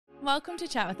Welcome to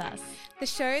Chat With Us. The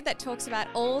show that talks about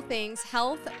all things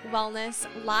health, wellness,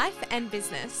 life, and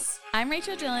business. I'm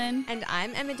Rachel Dillon. And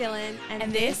I'm Emma Dillon.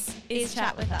 And this is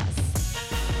Chat With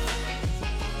Us.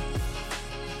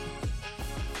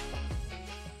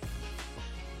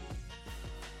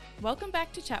 Welcome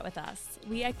back to Chat With Us.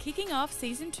 We are kicking off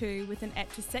Season 2 with an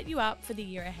ep to set you up for the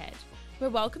year ahead. We're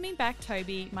welcoming back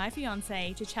Toby, my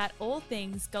fiancé, to chat all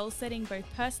things goal setting both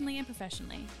personally and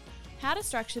professionally. How to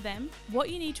structure them, what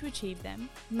you need to achieve them,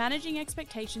 managing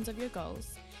expectations of your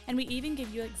goals, and we even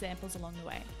give you examples along the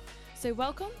way. So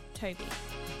welcome, Toby.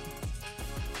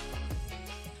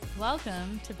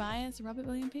 Welcome, Tobias Robert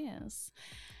William Pearce.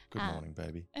 Good morning,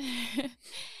 baby.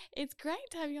 It's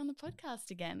great to have you on the podcast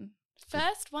again.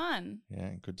 First one.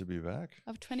 Yeah, good to be back.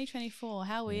 Of 2024.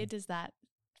 How weird does that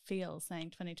feel, saying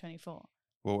 2024?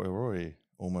 Well, we're already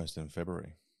almost in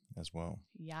February as well.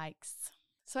 Yikes.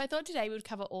 So I thought today we would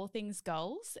cover all things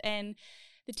goals, and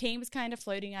the team was kind of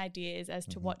floating ideas as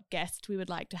to what guest we would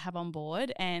like to have on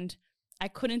board, and I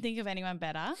couldn't think of anyone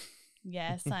better.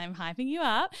 Yes, I'm hyping you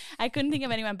up. I couldn't think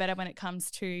of anyone better when it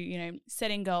comes to,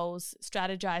 setting goals,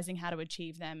 strategizing how to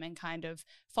achieve them, and kind of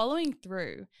following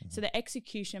through. So the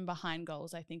execution behind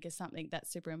goals, I think, is something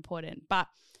that's super important.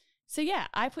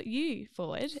 I put you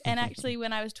forward. And actually,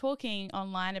 when I was talking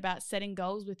online about setting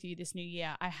goals with you this new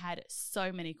year, I had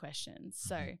so many questions.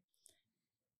 So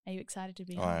are you excited to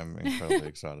be here? I'm incredibly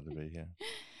excited to be here.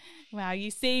 Wow,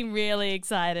 you seem really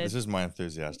excited. This is my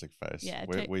enthusiastic face. Yeah,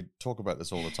 we talk about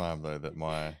this all the time, though, that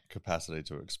my capacity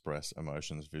to express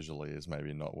emotions visually is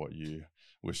maybe not what you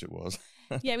wish it was.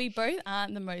 Yeah, we both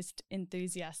aren't the most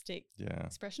enthusiastic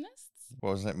expressionists.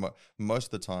 Well, most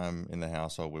of the time in the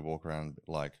household, we walk around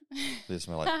like this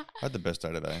and we're like, I had the best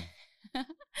day today.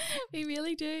 We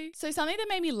really do. So something that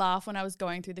made me laugh when I was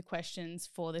going through the questions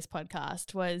for this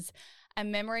podcast was a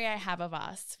memory I have of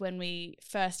us when we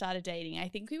first started dating. I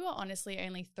think we were honestly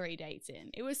only 3 dates in.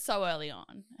 It was so early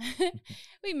on.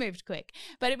 We moved quick,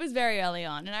 but it was very early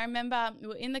on. And I remember we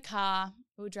were in the car,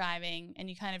 we were driving, and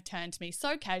you kind of turned to me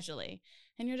so casually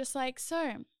and you're just like,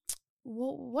 so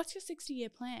what's your 60-year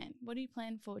plan? What do you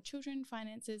plan for children,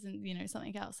 finances, and,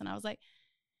 something else? And I was like,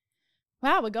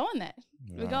 wow, we're going there.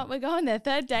 Yeah. We're going there.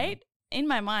 Third date. In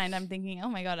my mind, I'm thinking, oh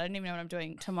my God, I don't even know what I'm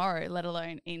doing tomorrow, let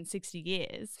alone in 60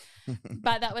 years.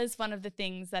 But that was one of the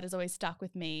things that has always stuck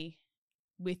with me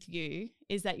with you,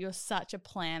 is that you're such a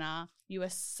planner. You are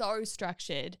so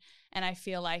structured. And I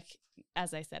feel like,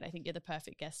 as I said, I think you're the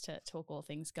perfect guest to talk all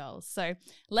things goals. So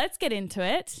let's get into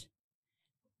it.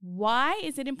 Why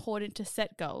is it important to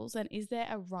set goals, and is there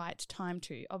a right time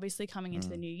to? Obviously, coming into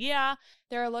the new year,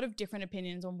 there are a lot of different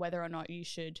opinions on whether or not you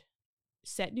should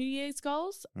set New Year's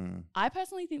goals. I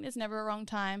personally think there's never a wrong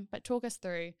time, but talk us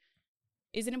through,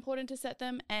 is it important to set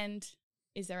them, and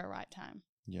is there a right time?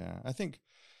 Yeah, I think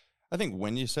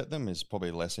when you set them is probably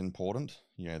less important,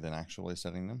 than actually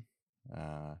setting them.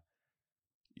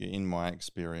 In my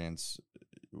experience,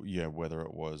 whether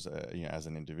it was as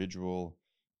an individual,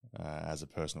 as a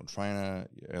personal trainer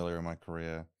earlier in my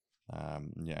career,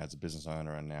 as a business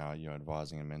owner, and now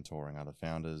advising and mentoring other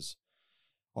founders.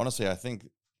 Honestly, I think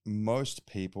most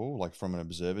people, like from an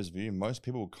observer's view, most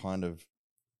people kind of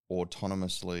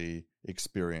autonomously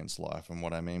experience life. And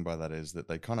what I mean by that is that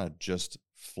they kind of just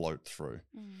float through.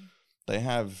 They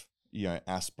have,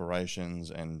 aspirations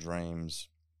and dreams.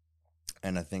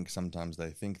 And I think sometimes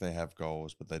they think they have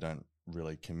goals, but they don't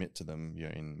really commit to them,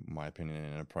 in my opinion,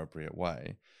 in an appropriate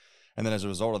way. And then as a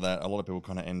result of that, a lot of people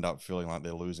kind of end up feeling like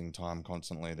they're losing time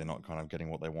constantly. They're not kind of getting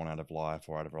what they want out of life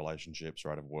or out of relationships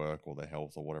or out of work or their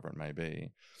health or whatever it may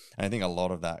be. And I think a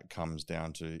lot of that comes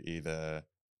down to either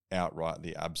outright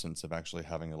the absence of actually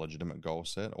having a legitimate goal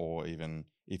set, or even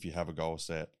if you have a goal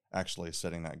set, actually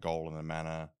setting that goal in a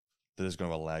manner that is going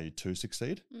to allow you to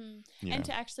succeed. And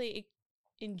to actually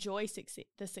enjoy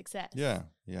the success. Yeah.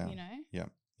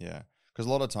 Because a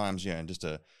lot of times, and just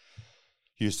to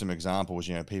use some examples,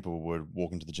 people would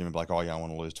walk into the gym and be like, oh yeah, I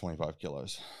want to lose 25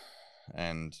 kilos.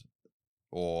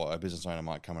 Or a business owner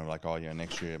might come and be like, oh yeah,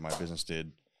 next year my business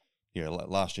did,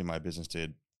 last year my business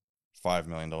did $5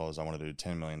 million. I want to do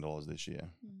 $10 million this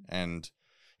year. And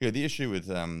the issue with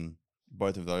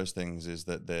both of those things is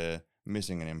that they're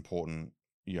missing an important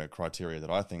criteria that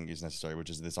I think is necessary,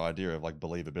 which is this idea of like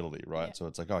believability, right? Yeah. So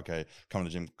it's like, okay, come to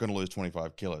the gym, going to lose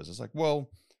 25 kilos. It's like, well,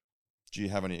 do you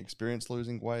have any experience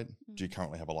losing weight? Do you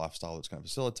currently have a lifestyle that's going to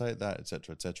facilitate that, et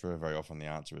cetera, et cetera? Very often the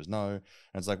answer is no. And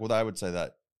it's like, well, I would say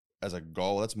that as a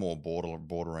goal, that's more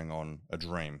bordering on a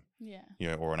dream,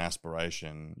 or an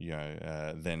aspiration,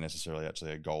 than necessarily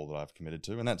actually a goal that I've committed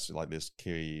to. And that's like this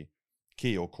key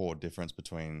or core difference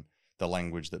between the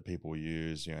language that people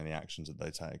use, you know, and the actions that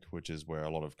they take, which is where a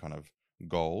lot of kind of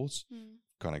goals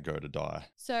kind of go to die.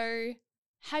 So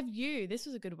this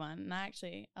was a good one. And I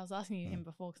was asking you him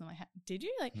before because I'm like, did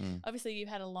you? Like, obviously you've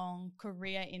had a long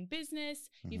career in business.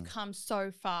 You've come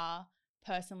so far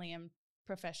personally and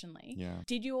professionally. Yeah.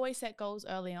 Did you always set goals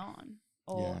early on,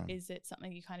 or is it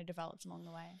something you kind of developed along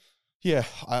the way? Yeah.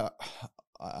 I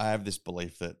have this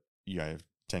belief that, you know,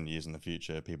 10 years in the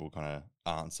future, people kind of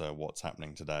answer what's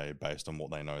happening today based on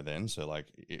what they know then. So like,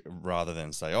 rather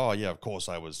than say, oh yeah, of course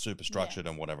I was super structured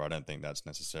and whatever, I don't think that's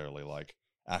necessarily like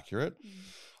accurate.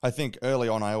 I think early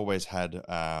on, I always had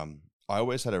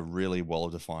a really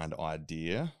well-defined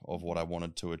idea of what I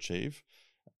wanted to achieve.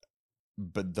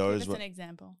 But those Give us an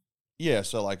example. Yeah,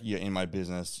 so like, yeah, in my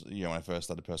business, you know, when I first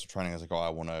started personal training, I was like, oh, I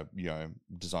want to, you know,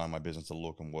 design my business to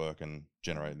look and work and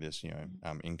generate this, you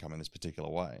know, income in this particular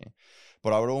way.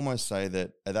 But I would almost say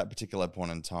that at that particular point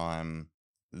in time,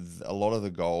 a lot of the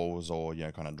goals or, you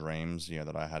know, kind of dreams, you know,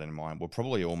 that I had in mind were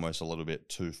probably almost a little bit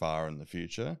too far in the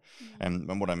future.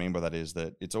 And what I mean by that is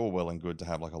that it's all well and good to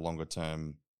have like a longer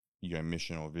term, you know,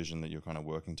 mission or vision that you're kind of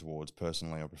working towards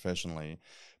personally or professionally.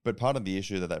 But part of the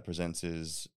issue that presents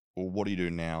is, well, what do you do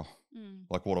now?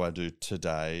 Like, what do I do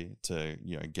today to,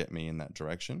 you know, get me in that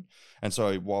direction? And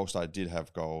so whilst I did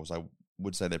have goals, I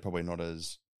would say they were not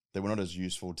as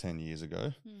useful 10 years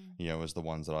ago, you know, as the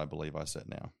ones that I believe I set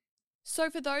now. So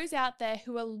for those out there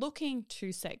who are looking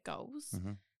to set goals,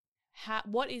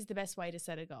 what is the best way to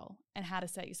set a goal and how to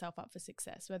set yourself up for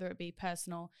success, whether it be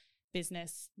personal,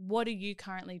 business? What do you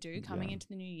currently do coming into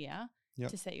the new year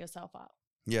to set yourself up?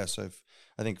 Yeah, so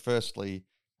I think firstly,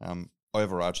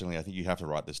 overarchingly, I think you have to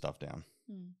write this stuff down,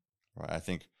 right? I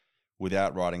think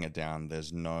without writing it down,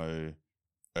 there's no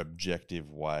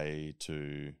objective way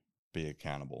to be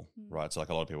accountable, right? So like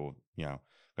a lot of people, you know,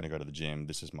 going to go to the gym,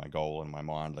 this is my goal in my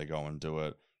mind, they go and do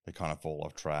it, they kind of fall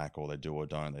off track, or they do or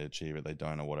don't, they achieve it, they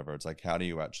don't, or whatever. It's like, how do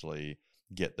you actually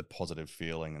get the positive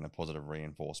feeling and the positive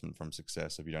reinforcement from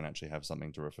success if you don't actually have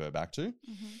something to refer back to?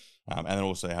 And then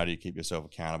also, how do you keep yourself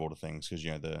accountable to things? Because,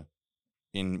 you know,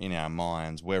 in our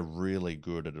minds, we're really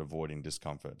good at avoiding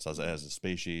discomfort. So as a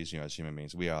species, you know, as human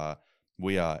beings, we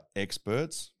are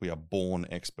experts. We are born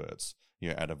experts, you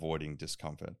know, at avoiding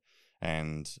discomfort.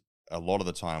 And a lot of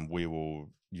the time, we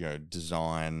will, you know,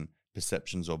 design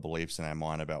perceptions or beliefs in our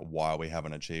mind about why we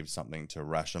haven't achieved something to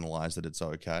rationalize that it's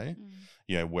okay.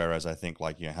 You know, whereas I think,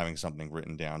 like, you know, having something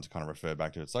written down to kind of refer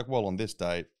back to, it's like, well, on this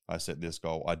date, I set this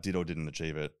goal, I did or didn't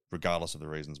achieve it, regardless of the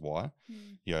reasons why.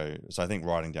 You know, so I think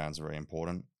writing down is very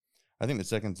important. I think the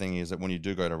second thing is that when you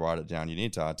do go to write it down, you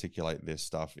need to articulate this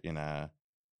stuff in a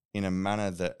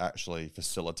manner that actually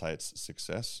facilitates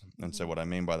success. And so what I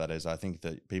mean by that is, I think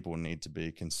that people need to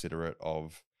be considerate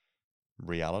of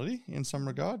reality in some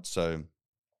regard. So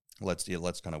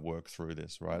let's kind of work through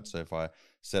this, right? So if I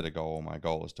set a goal, my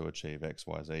goal is to achieve X,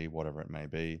 Y, Z, whatever it may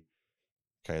be.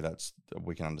 Okay,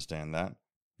 we can understand that.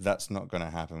 That's not going to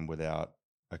happen without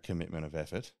a commitment of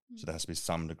effort. So there has to be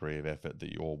some degree of effort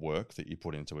that your work that you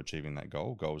put into achieving that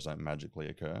goal. Goals don't magically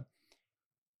occur.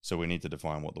 So we need to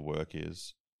define what the work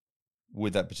is.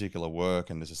 With that particular work,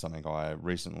 and this is something I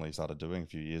recently started doing a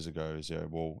few years ago, is,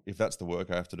 well, if that's the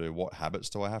work I have to do, what habits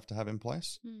do I have to have in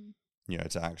place, you know,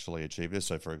 to actually achieve this?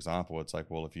 So for example, it's like,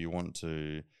 well, if you want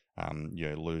to, you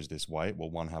know, lose this weight, well,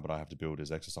 one habit I have to build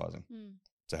is exercising.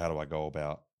 So how do I go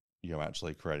about, you know,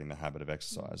 actually creating the habit of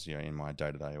exercise, you know, in my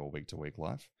day-to-day or week-to-week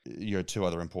life? You know, two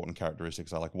other important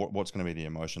characteristics are like, what's going to be the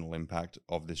emotional impact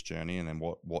of this journey, and then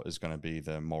what is going to be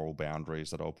the moral boundaries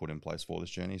that I'll put in place for this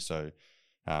journey. So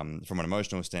from an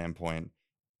emotional standpoint,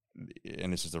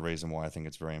 and this is the reason why I think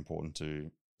it's very important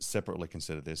to separately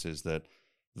consider this, is that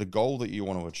the goal that you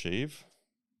want to achieve,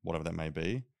 whatever that may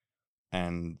be,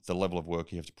 and the level of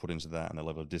work you have to put into that and the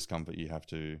level of discomfort you have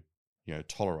to, you know,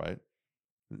 tolerate,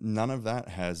 none of that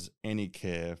has any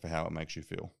care for how it makes you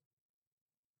feel,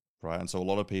 right? And so a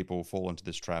lot of people fall into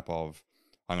this trap of,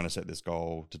 I'm going to set this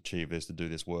goal to achieve this, to do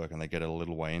this work, and they get a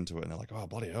little way into it and they're like, oh,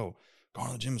 bloody hell, going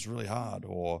to the gym is really hard,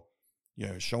 or, you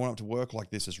know, showing up to work like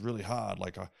this is really hard.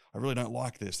 Like, I really don't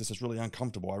like this. This is really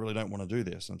uncomfortable. I really don't want to do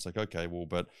this. And it's like, okay, well,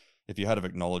 but if you had have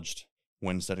acknowledged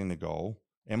when setting the goal,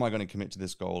 am I going to commit to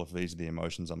this goal if these are the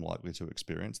emotions I'm likely to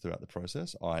experience throughout the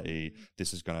process? I.e.,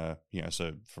 this is going to, you know,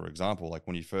 so for example, like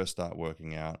when you first start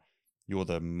working out, you're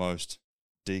the most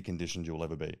deconditioned you'll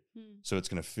ever be. So it's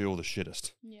going to feel the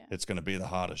shittest. It's going to be the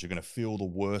hardest. You're going to feel the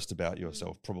worst about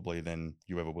yourself probably than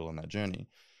you ever will in that journey.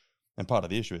 And part of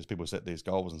the issue is people set these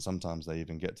goals and sometimes they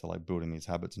even get to like building these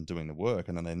habits and doing the work,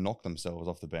 and then they knock themselves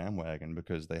off the bandwagon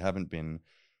because they haven't been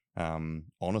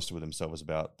honest with themselves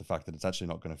about the fact that it's actually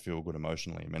not going to feel good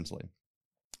emotionally and mentally.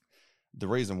 the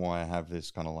reason why I have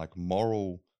this kind of like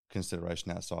moral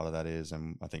consideration outside of that is,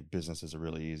 and I think business is a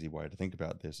really easy way to think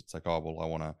about this. It's like, oh, well, I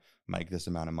want to make this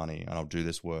amount of money and I'll do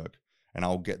this work and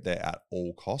I'll get there at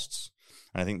all costs.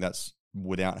 And I think that's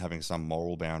without having some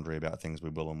moral boundary about things we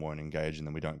will and won't engage in,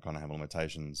 then we don't kind of have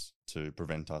limitations to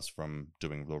prevent us from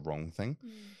doing the wrong thing.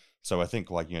 So I think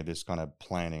like, this kind of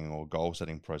planning or goal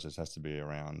setting process has to be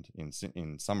around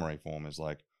in summary form is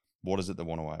like, what is it that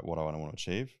what do I want to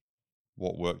achieve?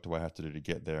 What work do I have to do to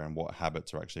get there? And what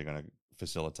habits are actually going to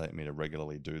facilitate me to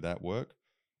regularly do that work?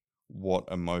 What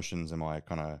emotions am I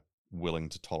kind of willing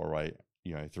to tolerate,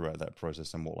 throughout that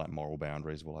process, and what like moral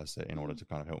boundaries will I set in order to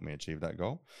kind of help me achieve that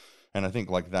goal? And I think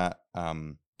like that,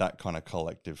 that kind of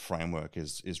collective framework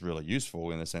is really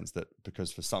useful in the sense that,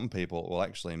 because for some people it will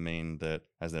actually mean that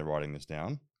as they're writing this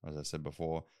down, as I said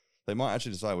before, they might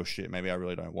actually decide, well, shit, maybe I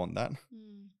really don't want that.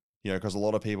 Because a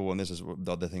lot of people, and this is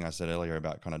the other thing I said earlier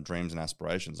about kind of dreams and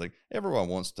aspirations, like everyone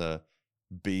wants to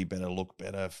be better, look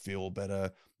better, feel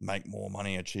better, make more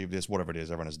money, achieve this, whatever it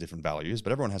is. Everyone has different values,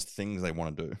 but everyone has things they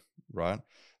want to do, right?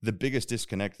 The biggest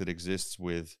disconnect that exists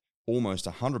with almost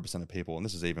 100% of people, and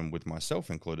this is even with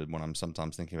myself included when I'm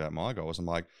sometimes thinking about my goals, I'm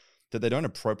like, that they don't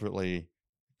appropriately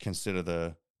consider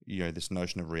this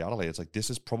notion of reality. It's like, this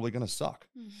is probably going to suck.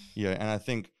 And I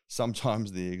think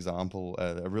sometimes the example,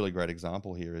 a really great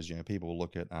example here is, people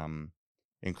look at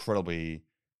incredibly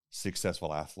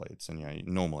successful athletes, and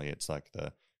normally it's like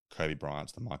the Kobe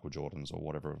Bryants, the Michael Jordans, or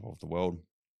whatever of the world,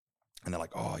 and they're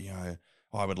like, oh,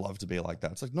 I would love to be like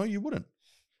that. It's like, no, you wouldn't.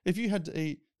 If you had to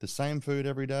eat the same food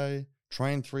every day,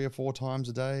 train 3 or 4 times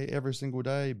a day, every single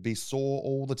day, be sore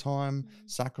all the time,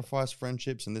 sacrifice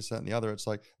friendships and this, that, and the other, it's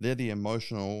like they're the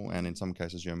emotional and in some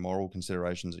cases moral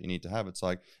considerations that you need to have. It's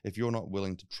like, if you're not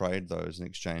willing to trade those in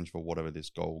exchange for whatever this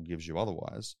goal gives you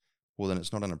otherwise, well, then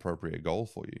it's not an appropriate goal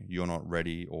for you. You're not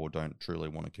ready or don't truly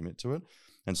want to commit to it.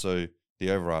 And so the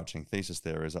overarching thesis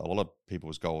there is that a lot of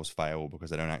people's goals fail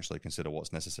because they don't actually consider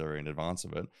what's necessary in advance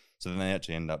of it. So then they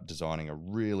actually end up designing a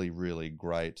really, really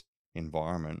great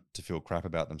environment to feel crap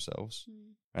about themselves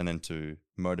and then to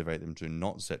motivate them to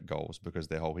not set goals because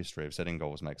their whole history of setting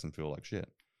goals makes them feel like shit.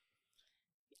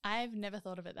 I've never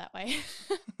thought of it that way.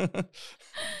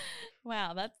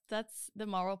 Wow, that's the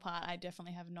moral part I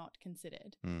definitely have not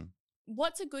considered.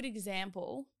 What's a good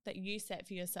example that you set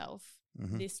for yourself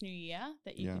this new year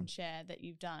that you can share that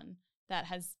you've done that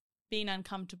has been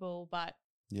uncomfortable, but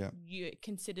you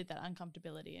considered that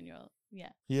uncomfortability and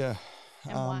and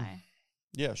why?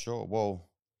 Yeah, sure. Well,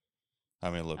 I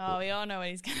mean, look. Oh, we all know what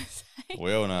he's going to say.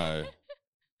 We all know.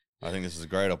 I think this is a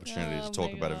great opportunity to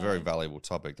talk about a very valuable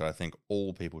topic that I think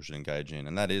all people should engage in,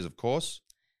 and that is, of course,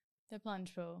 the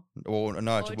plunge pool. Or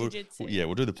no, jiu-jitsu.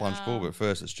 We'll do the plunge pool, but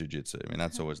first it's jiu-jitsu. I mean,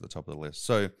 that's always the top of the list.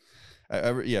 So,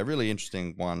 really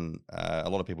interesting one. A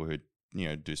lot of people who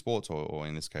do sports or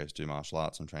in this case do martial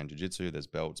arts and train jiu-jitsu, there's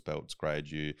belts grade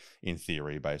you in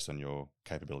theory based on your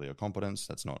capability or competence.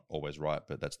 That's not always right,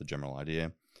 but that's the general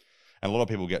idea. And a lot of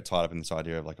people get tied up in this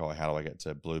idea of like, oh, how do I get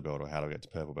to blue belt or how do I get to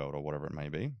purple belt or whatever it may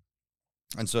be.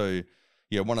 And so,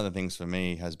 one of the things for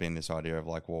me has been this idea of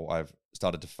like, well, I've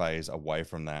started to phase away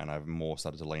from that and I've more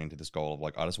started to lean into this goal of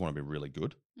like, I just want to be really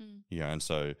good, and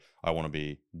so I want to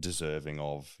be deserving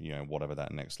of, whatever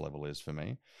that next level is for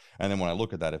me. And then when I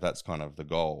look at that, if that's kind of the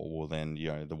goal, well then,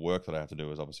 the work that I have to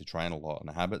do is obviously train a lot, and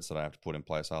the habits that I have to put in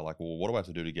place are like, well, what do I have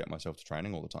to do to get myself to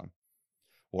training all the time?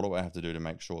 What do I have to do to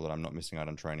make sure that I'm not missing out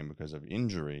on training because of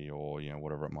injury or,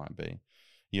 whatever it might be?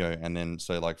 And then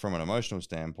so like from an emotional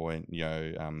standpoint,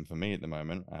 for me at the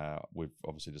moment, we've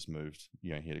obviously just moved,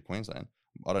 here to Queensland.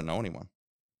 I don't know anyone.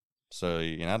 So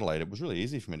in Adelaide, it was really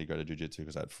easy for me to go to jiu-jitsu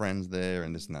because I had friends there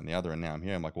and this and that and the other. And now I'm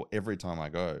here. I'm like, well, every time I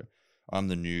go, I'm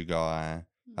the new guy.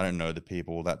 I don't know the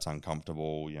people. That's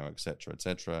uncomfortable, et cetera, et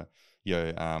cetera.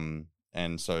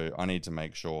 And so I need to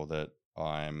make sure that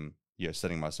I'm,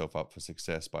 setting myself up for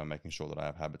success by making sure that I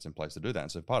have habits in place to do that.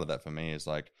 And so part of that for me is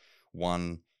like,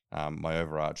 one, my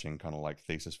overarching kind of like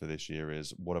thesis for this year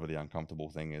is whatever the uncomfortable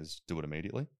thing is, do it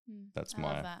immediately. That's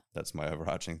my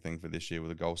overarching thing for this year with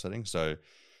the goal setting. So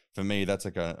for me, that's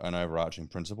like an overarching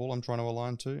principle I'm trying to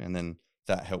align to. And then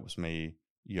that helps me,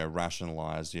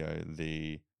 rationalize,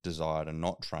 the desire to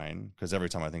not train. Because every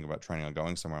time I think about training or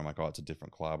going somewhere, I'm like, oh, it's a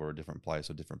different club or a different place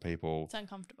or different people. It's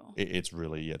uncomfortable. It's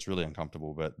really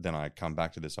uncomfortable. But then I come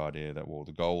back to this idea that, well,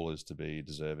 the goal is to be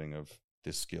deserving of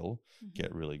this skill,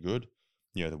 get really good.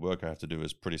 The work I have to do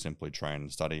is pretty simply train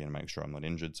and study and make sure I'm not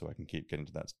injured so I can keep getting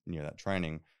to that, that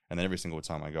training. And then every single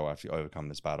time I go, I have to overcome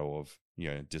this battle of,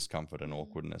 discomfort and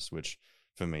awkwardness, which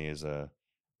for me as a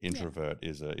introvert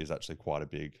is actually quite a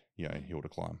big, hill to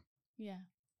climb. Yeah.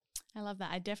 I love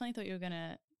that. I definitely thought you were going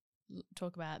to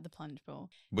talk about the plunge pool.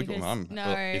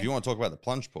 If you want to talk about the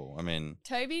plunge pool, I mean,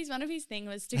 Toby's one of his thing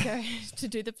was to go to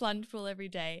do the plunge pool every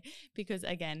day because,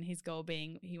 again, his goal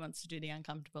being he wants to do the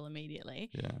uncomfortable immediately.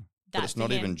 Yeah. But it's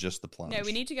not even just the plunge. No,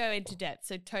 we need to go into depth.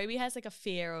 So Toby has like a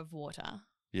fear of water.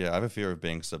 Yeah, I have a fear of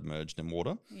being submerged in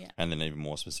water. Yeah. And then even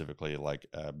more specifically, like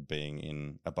being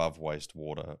in above waist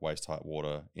height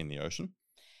water in the ocean.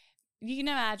 You can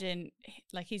imagine,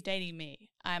 like, he's dating me.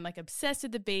 I'm like obsessed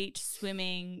with the beach,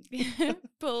 swimming,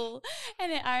 pool.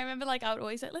 And I remember, like, I would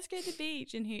always say, let's go to the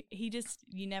beach. And he just,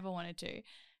 you never wanted to.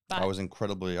 But I was an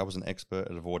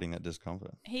expert at avoiding that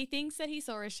discomfort. He thinks that he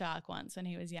saw a shark once when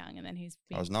he was young, and then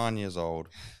I was 9 years old.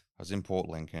 I was in Port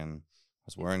Lincoln. I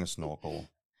was wearing a snorkel.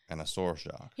 And I saw a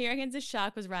shark. He reckons a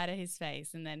shark was right at his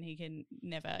face and then he can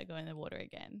never go in the water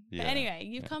again. Yeah, but anyway,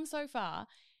 you've come so far.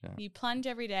 Yeah. You plunge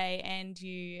every day and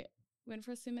you went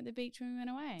for a swim at the beach when we went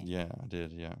away. Yeah, I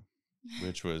did, yeah.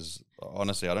 Which was,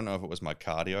 honestly, I don't know if it was my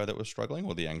cardio that was struggling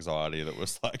or the anxiety that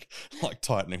was like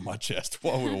tightening my chest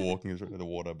while we were walking through the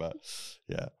water. But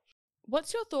yeah.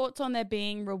 What's your thoughts on there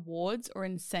being rewards or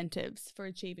incentives for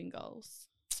achieving goals?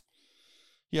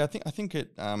 Yeah, I think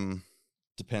it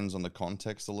depends on the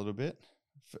context a little bit,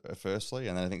 firstly.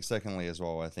 And then I think secondly as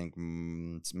well, I think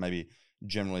maybe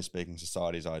generally speaking,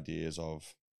 society's ideas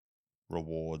of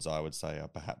rewards, I would say, are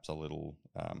perhaps a little,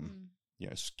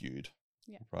 skewed.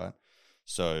 Yeah. Right.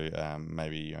 So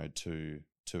maybe, two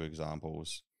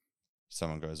examples.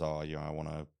 Someone goes, I want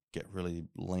to get really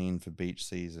lean for beach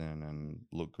season and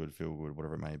look good, feel good,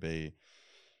 whatever it may be.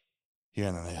 Yeah,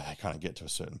 and then they kind of get to a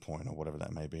certain point or whatever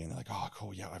that may be, and they're like, "Oh,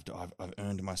 cool, yeah, I've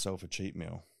earned myself a cheat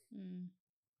meal."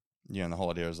 Yeah, and the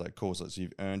whole idea is like, cool, so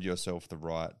you've earned yourself the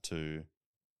right to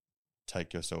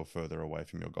take yourself further away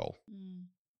from your goal.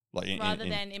 Like rather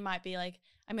than it might be like,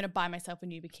 I'm going to buy myself a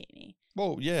new bikini.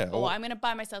 Well, yeah, or I'm going to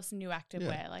buy myself some new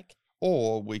activewear. Like,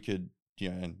 or we could,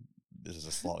 and this is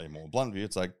a slightly more blunt view.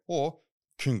 It's like, or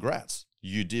congrats,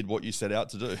 you did what you set out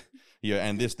to do.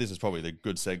 And this is probably the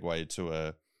good segue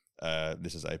to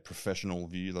this is a professional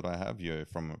view that I have,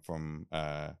 from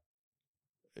my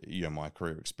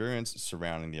career experience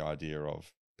surrounding the idea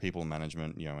of people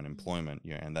management, and employment,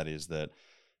 and that is that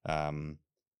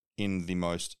in the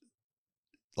most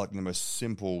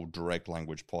simple, direct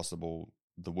language possible,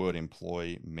 the word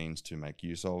employ means to make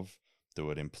use of. The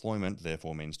word employment,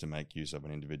 therefore, means to make use of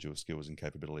an individual's skills and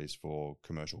capabilities for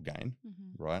commercial gain,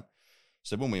 right?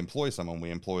 So when we employ someone, we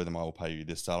employ them, I will pay you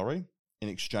this salary. In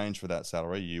exchange for that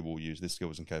salary, you will use this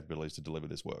skills and capabilities to deliver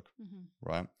this work,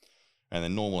 right? And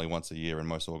then normally once a year in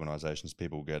most organizations,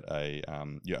 people get a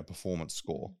performance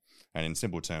score. And in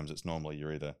simple terms, it's normally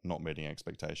you're either not meeting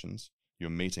expectations,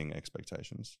 you're meeting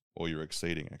expectations, or you're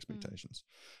exceeding expectations.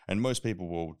 And most people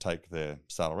will take their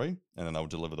salary and then they'll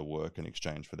deliver the work in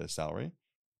exchange for their salary.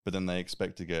 But then they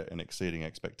expect to get an exceeding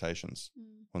expectations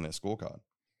on their scorecard.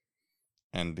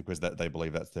 And because they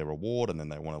believe that's their reward, and then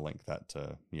they want to link that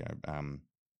to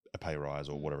a pay rise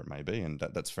or whatever it may be, and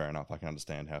that's fair enough. I can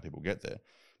understand how people get there,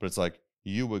 but it's like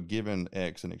you were given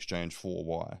X in exchange for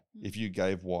Y. If you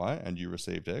gave Y and you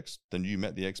received X, then you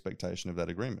met the expectation of that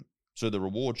agreement. So the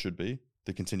reward should be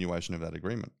the continuation of that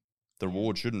agreement. The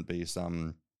reward shouldn't be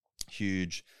some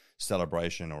huge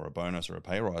celebration or a bonus or a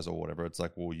pay rise or whatever. It's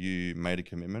like, well, you made a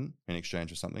commitment in exchange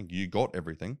for something. You got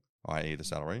everything, i.e. the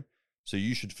salary. So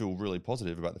you should feel really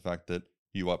positive about the fact that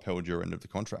you upheld your end of the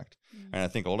contract. And I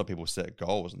think a lot of people set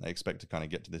goals and they expect to kind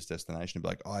of get to this destination and be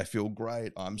like, I feel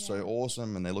great, I'm so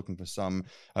awesome. And they're looking for some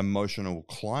emotional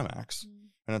climax.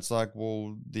 And it's like,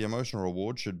 well, the emotional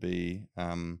reward should be,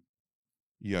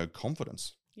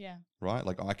 confidence. Yeah. Right?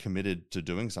 Like I committed to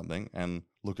doing something and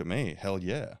look at me. Hell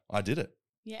yeah, I did it.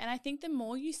 Yeah. And I think the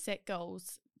more you set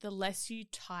goals, the less you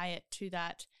tie it to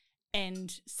that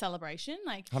end celebration.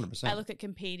 Like 100%. I look at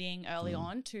competing early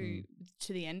on to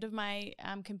the end of my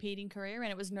competing career,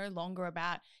 and it was no longer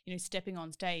about stepping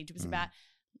on stage. It was about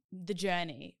the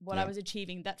journey, what I was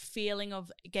achieving, that feeling of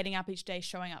getting up each day,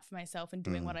 showing up for myself and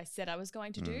doing what I said I was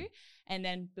going to do, and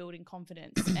then building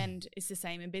confidence. And it's the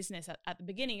same in business. At the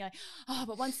beginning, like,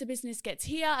 but once the business gets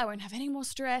here, I won't have any more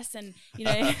stress, and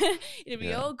it'll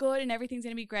be all good and everything's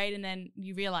going to be great. And then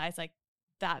you realize like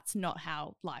that's not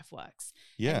how life works.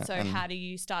 Yeah. And so how do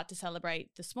you start to celebrate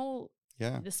the small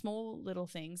little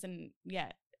things and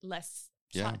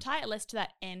tie it less to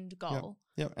that end goal.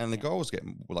 Yeah. And the goals get,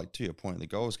 like to your point, the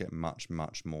goals get much,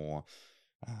 much more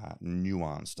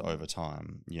nuanced over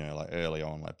time. Like early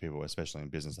on, like people, especially in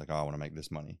business, like, I want to make this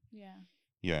money. Yeah.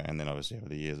 Yeah. And then obviously over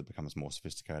the years it becomes more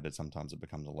sophisticated. Sometimes it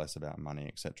becomes less about money,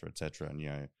 et cetera, et cetera.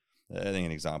 And, I think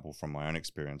an example from my own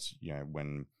experience,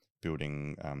 when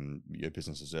building your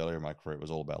businesses earlier in my career, it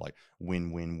was all about like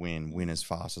win as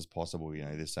fast as possible, you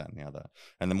know, this, that, and the other.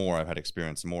 And the more I've had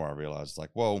experience, the more I realized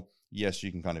like, well, yes,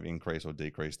 you can kind of increase or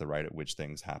decrease the rate at which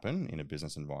things happen in a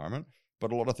business environment,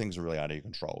 but a lot of things are really out of your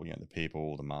control. You know, the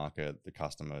people, the market, the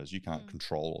customers, you can't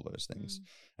control all those things.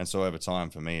 And so over time,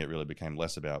 for me, it really became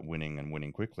less about winning and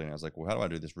winning quickly. And I was like, well, how do I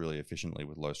do this really efficiently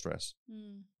with low stress?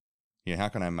 You know, how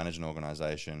can I manage an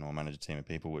organization or manage a team of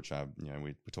people, which I, you know,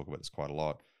 we talk about this quite a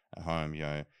lot at home. You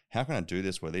know, how can I do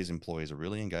this where these employees are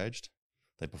really engaged,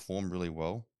 they perform really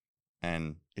well,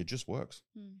 and it just works?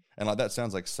 And like, that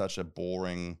sounds like such a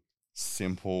boring,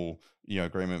 simple, you know,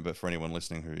 agreement, but for anyone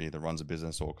listening who either runs a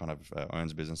business or kind of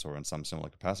owns a business or in some similar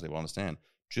capacity will understand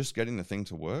just getting the thing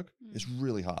to work is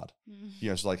really hard. You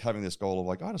know, it's like having this goal of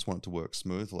like, I just want it to work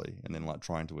smoothly, and then like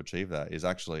trying to achieve that is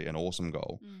actually an awesome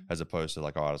goal, as opposed to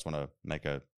like, oh, I just want to make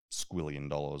 $1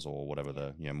 squillion or whatever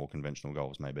the, you know, more conventional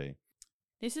goals may be.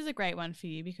 This is a great one for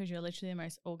you because you're literally the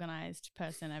most organized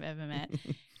person I've ever met,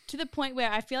 to the point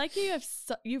where I feel like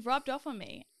you've rubbed off on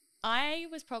me.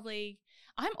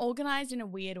 I'm organized in a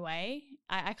weird way.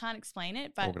 I can't explain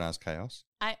it, but organized chaos.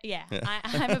 I'm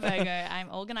a Virgo.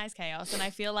 I'm organized chaos. And I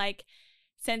feel like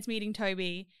since meeting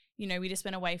Tobi, you know, we just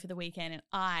went away for the weekend and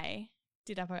I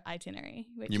did up our itinerary.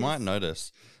 You might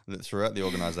notice that throughout the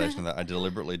organization that I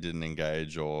deliberately didn't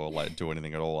engage or like do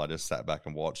anything at all. I just sat back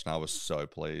and watched, and I was so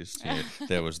pleased. You know,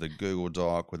 there was the Google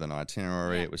Doc with an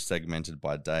itinerary. It was segmented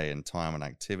by day and time and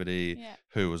activity.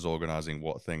 Who was organizing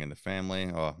what thing in the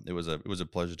family. Oh, it was a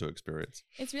pleasure to experience.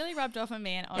 It's really rubbed off on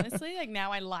me, and honestly, like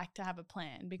now I like to have a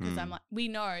plan because I'm like, we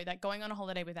know that going on a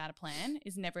holiday without a plan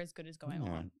is never as good as going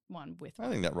on one with one.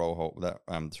 I think that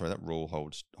rule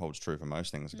holds true for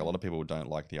most things. Like a lot of people don't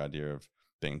like the idea of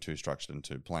being too structured and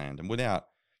too planned, and without,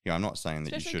 you know, I'm not saying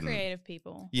that especially you shouldn't, creative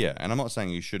people. Yeah, and I'm not saying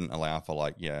you shouldn't allow for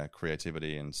like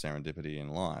creativity and serendipity in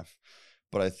life,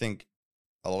 but I think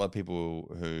a lot of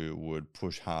people who would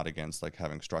push hard against like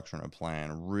having structure and a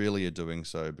plan really are doing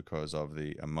so because of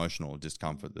the emotional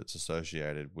discomfort that's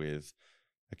associated with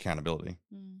accountability.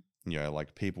 You know,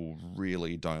 like people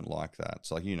really don't like that.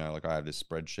 So like, you know, like I have this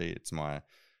spreadsheet. It's my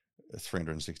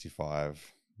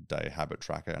 365-day habit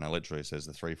tracker, and it literally says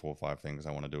the 3, 4, 5 things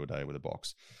I want to do a day with a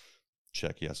box.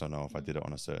 Check yes or no if I did it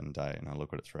on a certain day, and I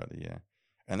look at it throughout the year.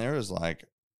 And there is like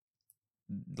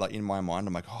in my mind,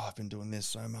 I'm like, oh, I've been doing this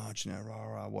so much, you know,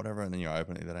 whatever. And then you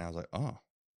open it the day, I was like, oh,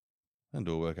 I didn't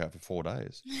do a workout for 4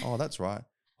 days. Oh, that's right.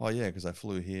 Oh yeah, because I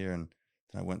flew here and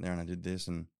then I went there and I did this,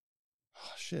 and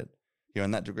oh shit. You know,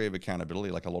 and that degree of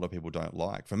accountability, like a lot of people don't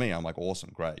like. For me, I'm like, awesome,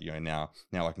 great. You know,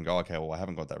 now I can go, okay, well, I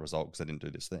haven't got that result because I didn't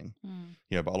do this thing.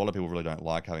 You know, but a lot of people really don't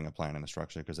like having a plan and a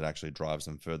structure because it actually drives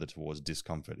them further towards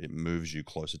discomfort. It moves you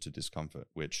closer to discomfort,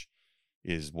 which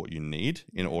is what you need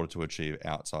in order to achieve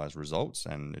outsized results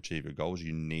and achieve your goals.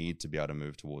 You need to be able to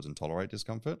move towards and tolerate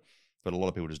discomfort. But a lot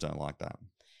of people just don't like that.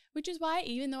 Which is why,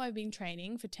 even though I've been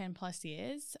training for 10 plus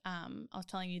years, I was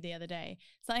telling you the other day,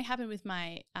 something happened with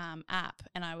my app,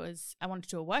 and I wanted to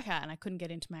do a workout and I couldn't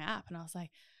get into my app, and I was like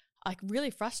really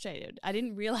frustrated. I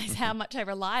didn't realize how much I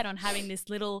relied on having this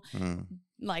little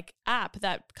like app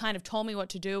that kind of told me what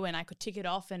to do, and I could tick it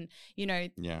off, and you know,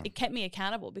 it kept me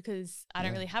accountable because I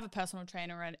don't really have a personal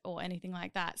trainer or anything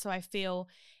like that. So I feel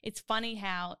it's funny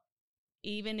how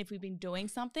even if we've been doing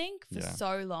something for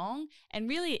so long, and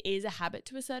really it is a habit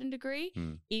to a certain degree,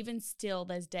 even still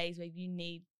there's days where you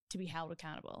need to be held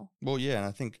accountable. Well, yeah, and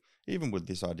I think even with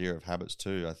this idea of habits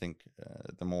too, I think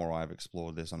the more I've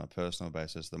explored this on a personal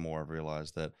basis, the more I've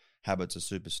realized that habits are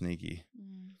super sneaky.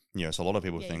 You know, so a lot of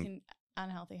people think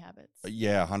unhealthy habits.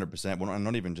 100%. Well,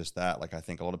 not even just that. Like I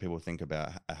think a lot of people think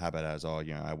about a habit as, oh,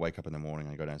 you know, I wake up in the morning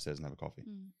and I go downstairs and have a coffee.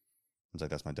 It's like,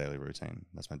 that's my daily routine.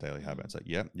 That's my daily habit. It's like,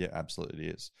 yeah, absolutely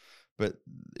it is. But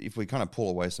if we kind of pull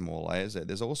away some more layers,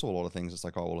 there's also a lot of things. It's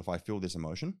like, oh, well, if I feel this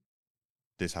emotion,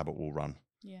 this habit will run.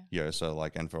 Yeah. So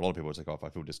like, and for a lot of people, it's like, oh, if I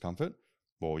feel discomfort,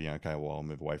 well, you know, okay, well, I'll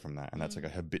move away from that. And that's like a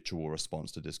habitual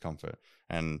response to discomfort.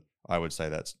 And I would say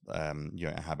that's, you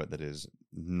know, a habit that is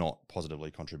not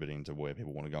positively contributing to where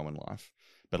people want to go in life.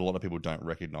 But a lot of people don't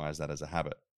recognize that as a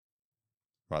habit,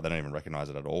 right? They don't even recognize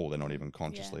it at all. They're not even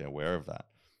consciously aware of that.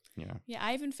 Yeah,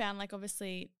 I even found like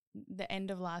obviously the end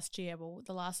of last year, well,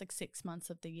 the last like 6 months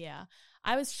of the year,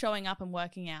 I was showing up and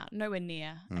working out nowhere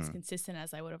near as consistent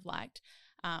as I would have liked.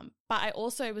 But I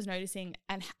also was noticing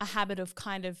a habit of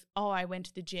kind of, I went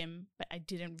to the gym, but I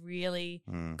didn't really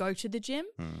go to the gym.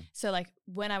 So like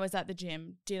when I was at the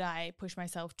gym, did I push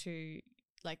myself to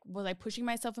like, was I pushing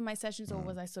myself in my sessions or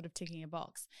was I sort of ticking a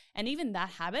box? And even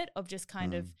that habit of just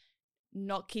kind of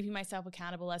not keeping myself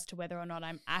accountable as to whether or not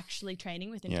I'm actually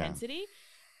training with intensity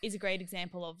is a great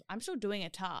example of I'm still doing a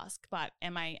task, but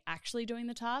am I actually doing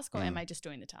the task or am I just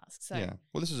doing the task? So yeah.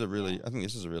 Well, this is a really, I think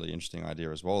this is a really interesting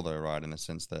idea as well, though, right? In the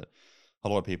sense that a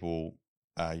lot of people,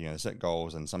 set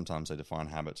goals and sometimes they define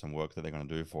habits and work that they're going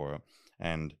to do for it.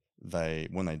 And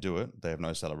when they do it, they have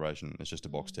no celebration. It's just a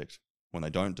box ticked. When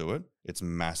they don't do it, it's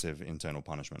massive internal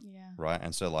punishment, right?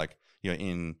 And so like,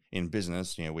 in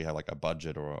business, we have like a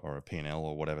budget or a P&L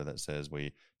or whatever that says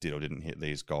we did or didn't hit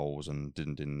these goals and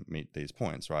didn't meet these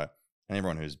points, right? And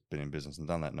everyone who's been in business and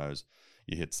done that knows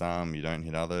you hit some, you don't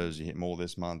hit others, you hit more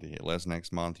this month, you hit less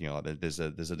next month. Like there's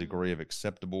a degree of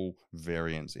acceptable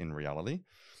variance in reality.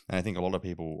 And I think a lot of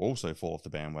people also fall off the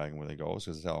bandwagon with their goals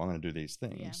because they say, I'm going to do these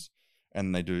things. Yeah.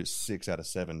 And they do 6 out of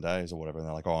 7 days or whatever. And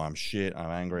they're like, oh, I'm shit, I'm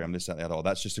angry, I'm this, that, the other. Oh,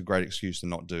 that's just a great excuse to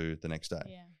not do the next day.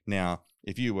 Yeah. Now,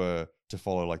 if you were to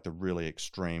follow like the really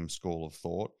extreme school of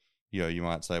thought, you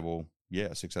might say, well,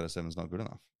 6 out of 7 is not good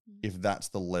enough. If that's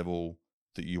the level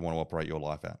that you want to operate your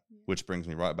life at, which brings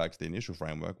me right back to the initial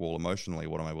framework. Well, emotionally,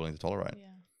 what am I willing to tolerate?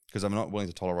 Because I'm not willing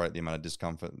to tolerate the amount of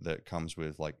discomfort that comes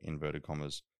with like inverted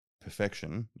commas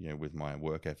perfection, with my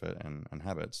work effort and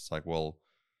habits. It's like, well,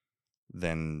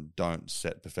 then don't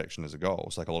set perfection as a goal.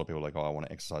 It's like a lot of people are like, oh, I want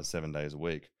to exercise 7 days a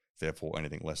week, therefore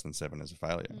anything less than 7 is a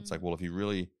failure. It's like, well, if you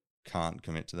really can't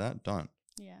commit to that, don't.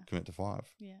 Commit to 5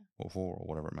 or 4 or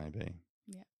whatever it may be.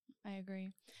 Yeah, I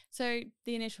agree. So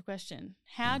the initial question,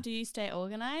 how do you stay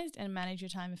organized and manage your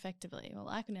time effectively? Well,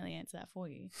 I can nearly answer that for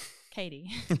you. Katie.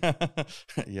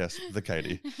 Yes, the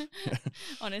Katie.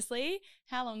 Honestly,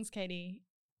 how long's Katie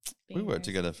been? We worked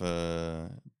together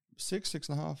for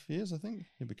 6.5 years, I think.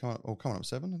 Coming up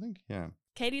 7, I think. Yeah.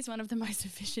 Katie's one of the most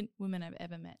efficient women I've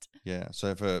ever met. Yeah.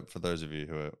 So for those of you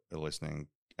who are listening,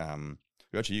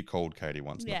 you called Katie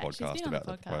once in the podcast about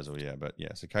the proposal. Yeah. But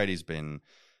so Katie's been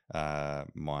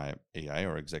my EA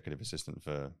or executive assistant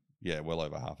for well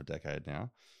over half a decade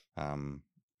now.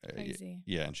 Crazy.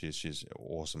 Yeah, and she's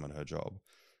awesome at her job.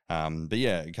 But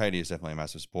Katie is definitely a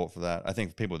massive support for that. I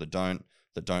think for people that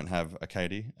don't have a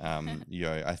Katie,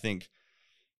 I think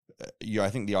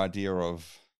the idea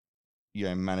of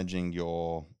managing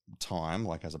your time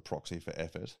like as a proxy for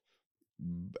effort,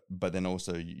 but then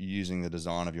also using the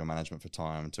design of your management for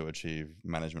time to achieve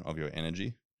management of your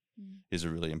energy is a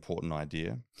really important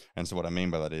idea. And so what I mean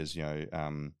by that is,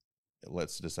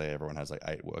 let's just say everyone has like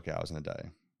 8 work hours in a day,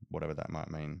 whatever that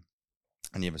might mean,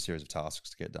 and you have a series of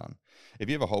tasks to get done. If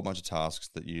you have a whole bunch of tasks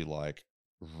that you like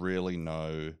really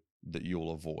know that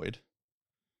you'll avoid,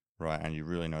 right, and you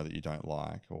really know that you don't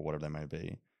like or whatever they may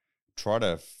be, try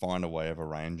to find a way of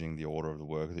arranging the order of the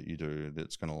work that you do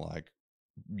that's going to like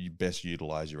you best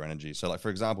utilize your energy. So like, for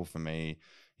example, for me,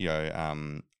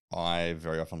 I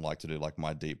very often like to do like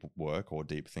my deep work or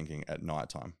deep thinking at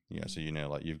nighttime. So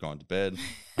like you've gone to bed,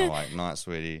 I'm like, night,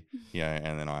 sweetie.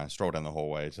 And then I stroll down the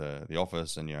hallway to the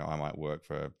office, and I might work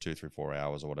for 2, 3, 4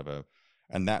 hours or whatever.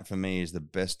 And that for me is the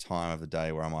best time of the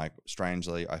day where I'm like,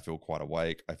 strangely, I feel quite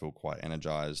awake, I feel quite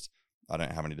energized. I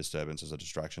don't have any disturbances or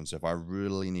distractions. So if I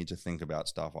really need to think about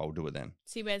stuff, I'll do it then.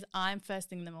 See, whereas I'm first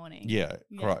thing in the morning. Yeah.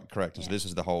 Correct. And so this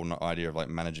is the whole idea of like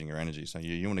managing your energy. So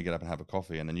you want to get up and have a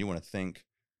coffee, and then you want to think.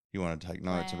 You want to take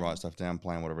notes and write stuff down,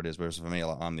 plan, whatever it is. Whereas for me,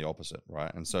 like, I'm the opposite,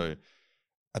 right? And so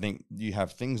I think you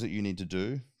have things that you need to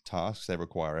do, tasks, they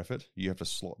require effort. You have to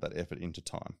slot that effort into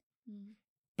time.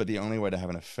 But the only way to have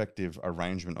an effective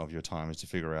arrangement of your time is to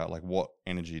figure out like what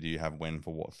energy do you have when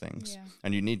for what things.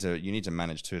 And you need to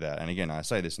manage to that. And again, I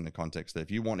say this in the context that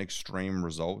if you want extreme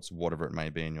results, whatever it may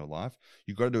be in your life,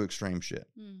 you've got to do extreme shit.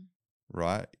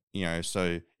 Right?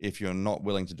 So if you're not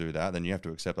willing to do that, then you have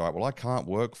to accept, all right, well, I can't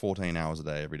work 14 hours a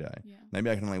day every day. Maybe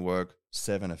I can only work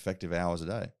 7 effective hours a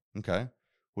day. Okay.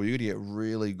 Well, you got to get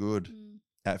really good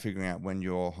at figuring out when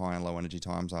your high and low energy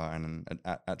times are and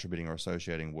attributing or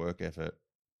associating work effort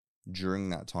during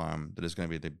that time that is going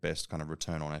to be the best kind of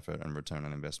return on effort and return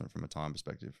on investment from a time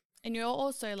perspective. And you're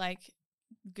also like,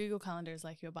 Google Calendar is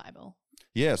like your Bible.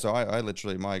 Yeah. So I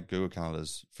literally, my Google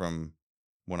Calendars from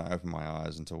when I open my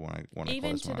eyes until when I close my eyes.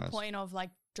 Even to the point of like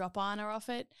drop on or off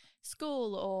at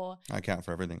school or... I account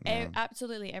for everything.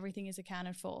 Absolutely everything is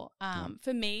accounted for.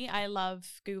 For me, I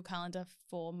love Google Calendar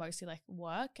for mostly like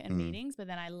work and meetings, but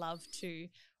then I love to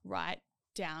write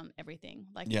down everything.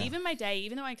 Like even my day,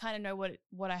 even though I kind of know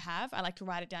what I have, I like to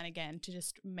write it down again to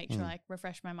just make sure I like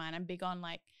refresh my mind. I'm big on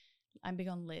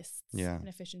lists and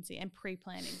efficiency and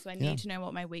pre-planning. So I need to know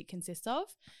what my week consists of.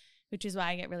 Which is why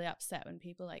I get really upset when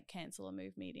people like cancel or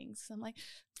move meetings. I'm like,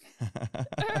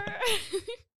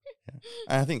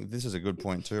 I think this is a good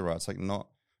point too, right? It's like not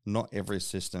every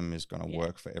system is going to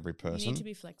work for every person. You need to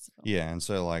be flexible. Yeah, and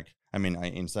so like, I mean,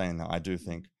 in saying that, I do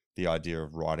think the idea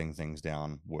of writing things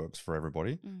down works for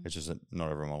everybody. It's just that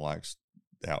not everyone likes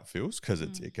how it feels because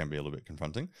it can be a little bit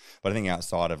confronting. But I think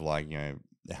outside of like, you know,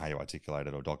 how you articulate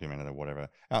it or document it or whatever,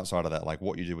 outside of that, like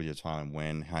what you do with your time,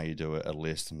 when, how you do it, a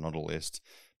list, not a list,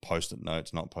 post-it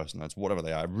notes, not post-it notes, whatever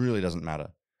they are, it really doesn't matter.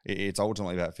 It's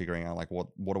ultimately about figuring out like what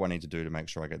do I need to do to make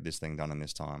sure I get this thing done in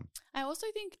this time. I also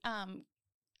think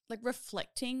like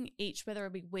reflecting each, whether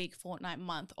it be week, fortnight,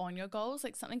 month on your goals,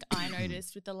 like something I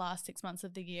noticed with the last 6 months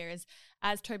of the year is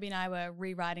as Toby and I were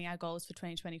rewriting our goals for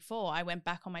 2024, I went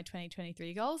back on my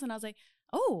 2023 goals and I was like,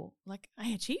 oh, like I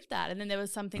achieved that. And then there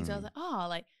was some things I was like, oh,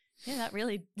 like, yeah, that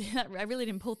really, I really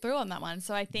didn't pull through on that one.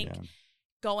 So I think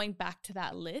going back to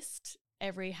that list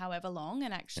every however long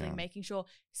and actually making sure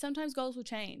sometimes goals will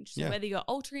change. So whether you're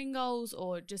altering goals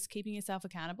or just keeping yourself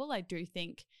accountable, I do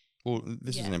think. Well,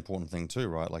 this is an important thing too,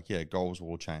 right? Like, goals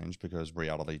will change because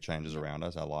reality changes around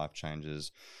us. Our life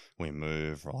changes. We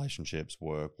move, relationships,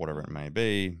 work, whatever it may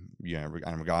be, you know,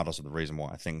 and regardless of the reason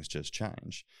why, things just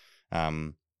change.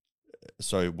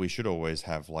 So we should always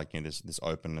have like, you know, this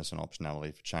openness and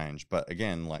optionality for change. But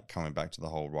again, like coming back to the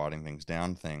whole writing things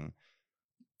down thing,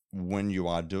 when you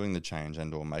are doing the change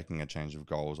and or making a change of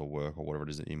goals or work or whatever it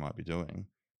is that you might be doing,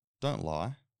 don't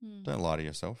lie. Don't lie to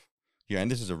yourself. Yeah, and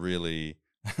this is a really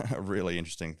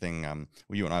interesting thing. Well,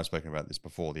 you and I have spoken about this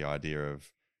before, the idea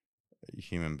of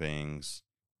human beings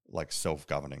like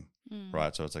self-governing,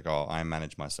 right? So it's like, oh, I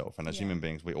manage myself. And as human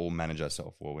beings, we all manage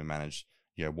ourselves, or we manage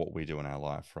what we do in our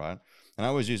life, right? And I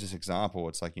always use this example.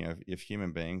 It's like, you know, if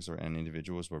human beings and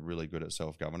individuals were really good at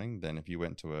self-governing, then if you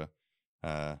went to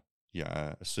a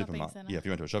supermarket, if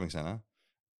you went to a shopping center,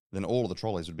 then all of the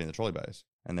trolleys would be in the trolley bays,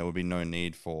 and there would be no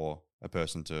need for a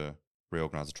person to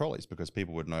reorganize the trolleys because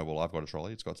people would know, well, I've got a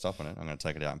trolley, it's got stuff in it, I'm going to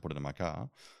take it out and put it in my car,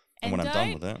 and when I'm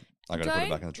done with it, I got to put it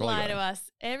back in the trolley bag. Don't lie to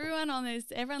us,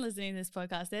 everyone listening to this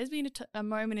podcast. There's been a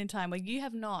moment in time where you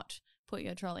have not put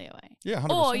your trolley away, 100%.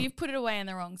 or you've put it away in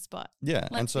the wrong spot.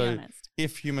 And so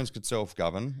if humans could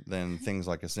self-govern, then things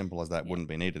like as simple as that wouldn't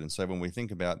be needed. And so when we think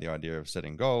about the idea of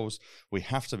setting goals, we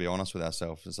have to be honest with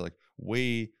ourselves. It's like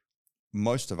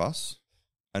most of us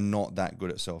are not that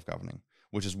good at self-governing,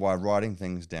 which is why writing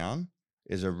things down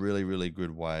is a really, really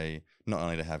good way not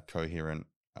only to have coherent,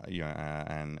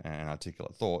 and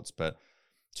articulate thoughts, but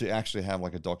to actually have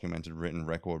like a documented written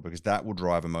record, because that will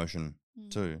drive emotion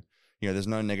too. You know, there's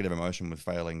no negative emotion with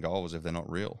failing goals if they're not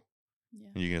real.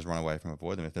 And you can just run away from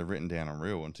avoid them. If they're written down and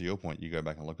real, and to your point, you go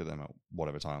back and look at them at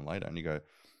whatever time later and you go,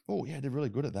 oh yeah, they're really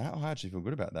good at that. Oh, I actually feel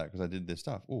good about that because I did this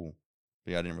stuff. Oh,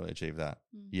 but yeah, I didn't really achieve that.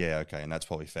 Yeah, okay, and that's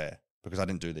probably fair because I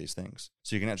didn't do these things.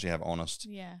 So you can actually have honest,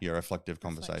 reflective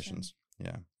conversations.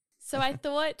 Yeah. So I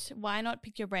thought, why not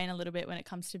pick your brain a little bit when it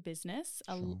comes to business?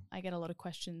 I get a lot of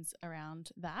questions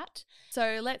around that.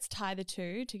 So let's tie the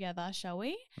two together, shall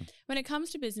we? When it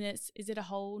comes to business, is it a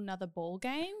whole nother ball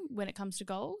game when it comes to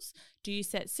goals? Do you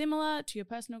set similar to your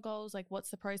personal goals? Like,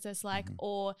 what's the process like?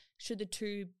 Or should the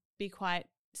two be quite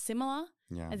similar?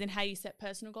 As in how you set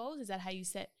personal goals? Is that how you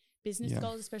set business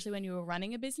goals, especially when you were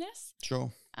running a business?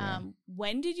 Sure.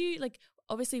 When did you,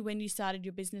 obviously when you started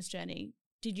your business journey,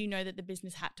 did you know that the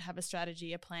business had to have a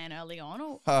strategy, a plan early on?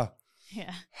 Or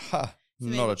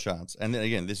Not a chance. And then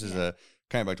again, this is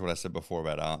coming back to what I said before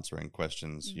about answering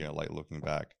questions, like looking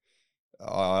back.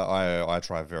 I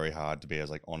try very hard to be as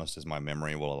like honest as my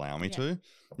memory will allow me to.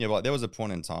 But there was a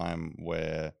point in time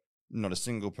where not a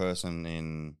single person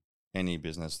in any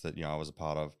business that I was a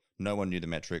part of, no one knew the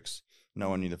metrics, no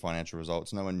one knew the financial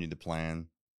results, no one knew the plan.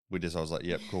 I was like,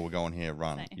 yep, cool, we're going here,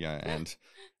 run.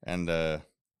 And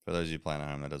for those of you playing at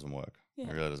home, that doesn't work.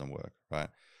 It really doesn't work, right?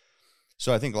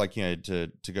 So I think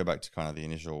to go back to kind of the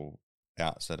initial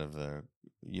outset of the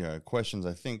questions,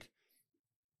 I think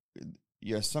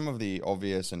some of the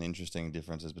obvious and interesting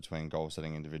differences between goal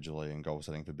setting individually and goal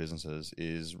setting for businesses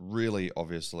is really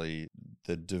obviously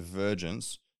the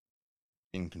divergence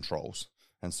in controls.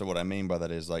 And so what I mean by that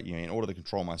is in order to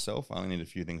control myself, I only need a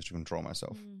few things to control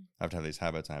myself. I have to have these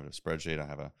habits, I have a spreadsheet, I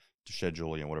have a schedule,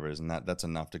 whatever it is, and that's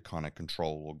enough to kind of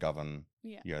control or govern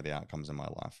the outcomes in my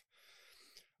life.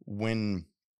 When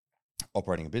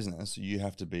operating a business, you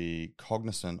have to be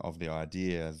cognizant of the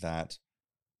idea that,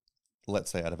 let's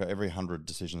say, out of every 100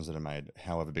 decisions that are made,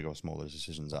 however big or small those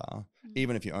decisions are,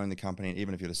 even if you own the company,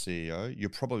 even if you're the CEO, you're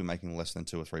probably making less than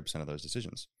 2 or 3% of those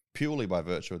decisions, purely by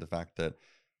virtue of the fact that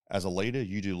as a leader,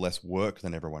 you do less work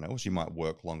than everyone else. You might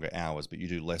work longer hours, but you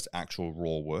do less actual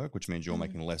raw work, which means you're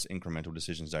making less incremental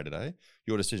decisions day to day.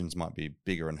 Your decisions might be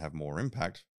bigger and have more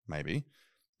impact, maybe,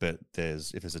 but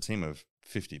if there's a team of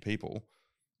 50 people,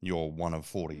 you're one of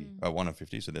 40, one of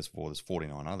 50, so there's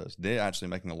 49 others. They're actually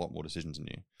making a lot more decisions than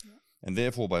you. And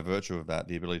therefore, by virtue of that,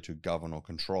 the ability to govern or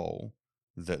control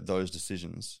that those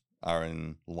decisions are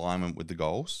in alignment with the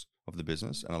goals of the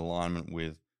business and alignment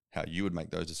with how you would make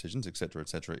those decisions, et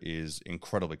cetera, is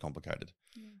incredibly complicated.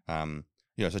 So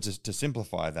just to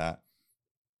simplify that,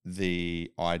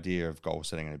 the idea of goal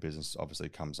setting in a business obviously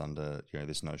comes under,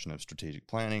 this notion of strategic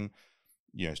planning.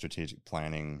 Strategic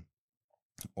planning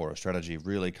or a strategy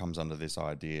really comes under this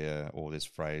idea or this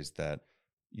phrase that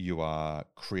you are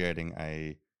creating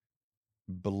a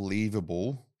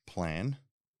believable plan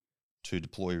to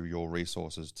deploy your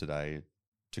resources today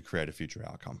to create a future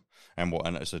outcome. And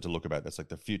so to look about that's like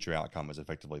the future outcome is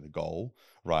effectively the goal,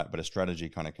 right? But a strategy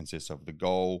kind of consists of the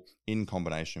goal in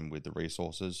combination with the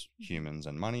resources, humans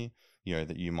and money,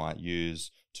 that you might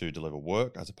use to deliver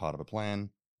work as a part of a plan,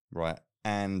 right?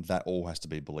 And that all has to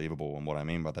be believable. And what I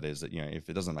mean by that is that, if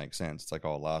it doesn't make sense, it's like,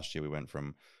 last year we went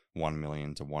from 1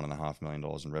 million to $1.5 million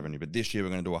in revenue, but this year we're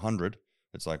going to do 100.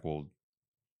 It's like, well,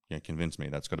 convince me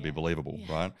that's got to be believable,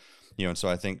 right? And so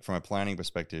I think from a planning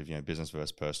perspective, business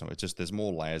versus personal, it's just there's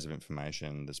more layers of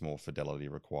information, there's more fidelity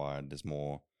required, there's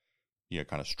more,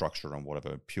 kind of structure and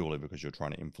whatever, purely because you're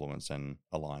trying to influence and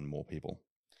align more people.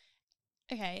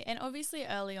 Okay, and obviously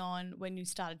early on when you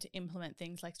started to implement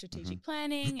things like strategic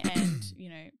planning and,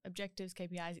 objectives,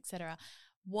 KPIs, etc.,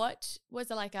 what was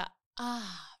there like a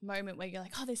moment where you're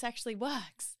like, this actually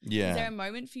works? Yeah. Is there a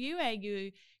moment for you where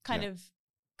you kind of,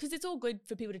 because it's all good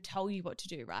for people to tell you what to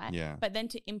do, right? Yeah. But then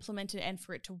to implement it and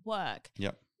for it to work,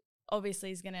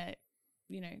 obviously is going to,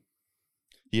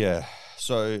 Yeah.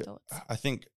 So thoughts? I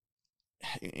think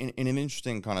in an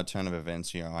interesting kind of turn of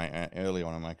events, I early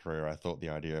on in my career, I thought the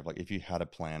idea of like, if you had a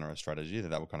plan or a strategy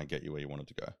that would kind of get you where you wanted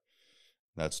to go.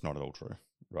 That's not at all true,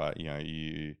 right?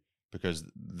 Because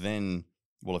then,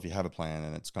 well, if you have a plan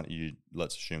and it's kind of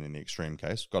let's assume in the extreme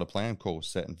case, got a plan, cool,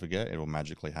 set and forget, it will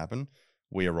magically happen.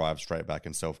 We arrive straight back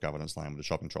in self-governance land with the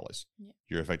shopping trolleys. Yep.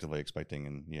 You're effectively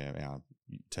expecting, in our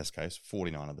test case,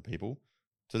 49 other people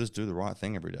to just do the right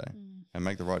thing every day and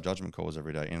make the right judgment calls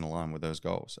every day in line with those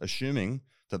goals, assuming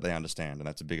that they understand, and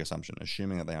that's a big assumption,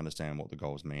 assuming that they understand what the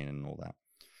goals mean and all that.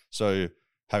 So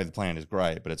having the plan is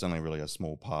great, but it's only really a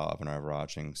small part of an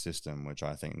overarching system, which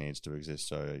I think needs to exist.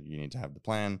 So you need to have the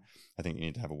plan. I think you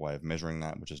need to have a way of measuring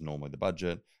that, which is normally the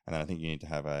budget. And then I think you need to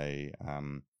have a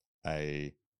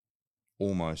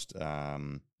almost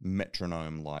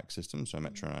metronome-like system. So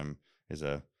metronome is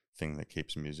a thing that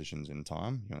keeps musicians in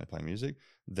time, they play music,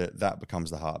 that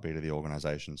becomes the heartbeat of the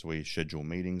organization. So we schedule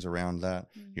meetings around that.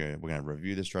 We're going to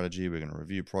review the strategy, we're going to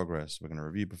review progress, we're going to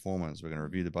review performance, we're going to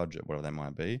review the budget, whatever that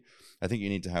might be. I think you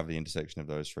need to have the intersection of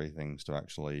those three things to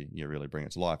actually really bring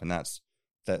it to life. And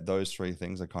those three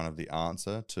things are kind of the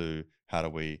answer to how do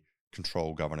we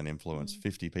control, govern and influence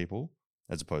 50 people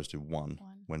as opposed to one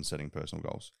when setting personal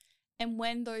goals. And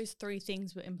when those three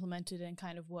things were implemented and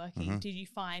kind of working, did you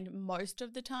find most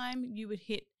of the time you would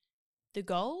hit the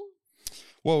goal?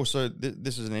 Well, so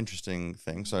this is an interesting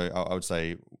thing. So I would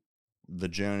say the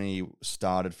journey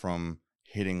started from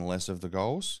hitting less of the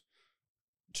goals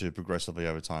to progressively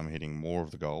over time hitting more of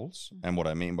the goals. And what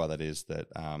I mean by that is that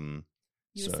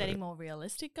you were setting more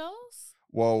realistic goals?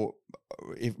 Well,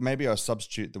 if maybe I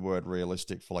substitute the word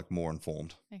realistic for like more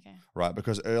informed. Okay. Right.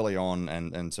 Because early on,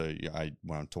 and so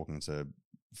when I'm talking to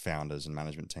founders and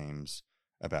management teams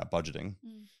about budgeting,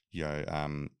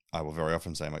 I will very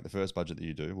often say, like, the first budget that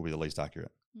you do will be the least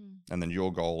accurate. And then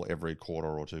your goal every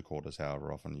quarter or 2 quarters,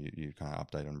 however often you kind of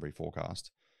update and reforecast,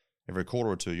 every quarter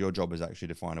or two, your job is actually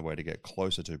to find a way to get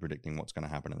closer to predicting what's going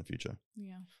to happen in the future.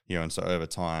 Yeah. And so over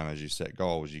time, as you set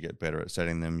goals, you get better at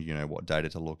setting them, what data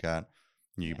to look at.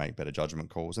 You make better judgment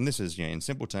calls. And this is, in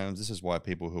simple terms, this is why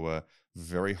people who are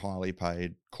very highly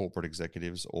paid corporate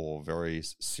executives or very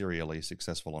serially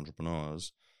successful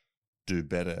entrepreneurs do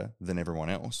better than everyone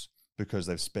else, because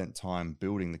they've spent time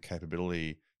building the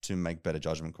capability to make better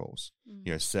judgment calls,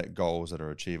 set goals that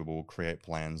are achievable, create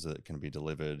plans that can be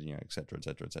delivered, et cetera, et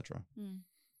cetera, et cetera.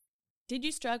 Did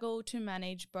you struggle to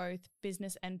manage both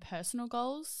business and personal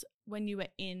goals when you were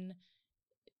in,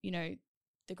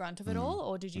 the grunt of it all,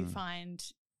 or did you find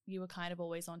you were kind of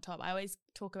always on top? I always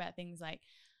talk about things like,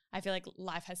 I feel like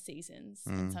life has seasons,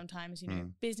 and sometimes,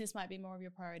 business might be more of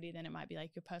your priority than it might be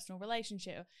like your personal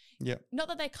relationship. Not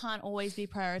that they can't always be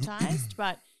prioritized,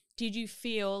 but did you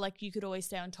feel like you could always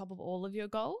stay on top of all of your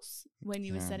goals when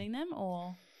you were setting them,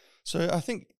 or? So I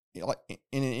think, like,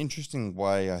 in an interesting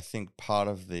way, I think part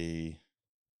of the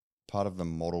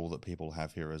model that people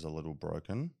have here is a little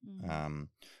broken.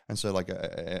 And so like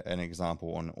an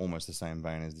example on almost the same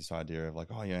vein is this idea of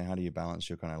like, how do you balance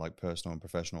your kind of like personal and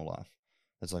professional life?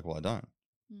 It's like, well, I don't.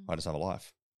 I just have a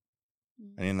life.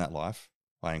 And in that life,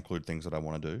 I include things that I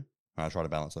want to do And I try to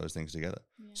balance those things together.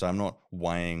 Yeah. So I'm not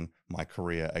weighing my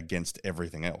career against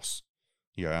everything else.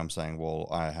 I'm saying, well,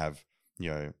 I have,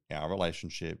 our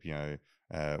relationship,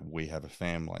 we have a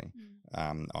family.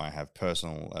 I have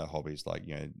personal hobbies like,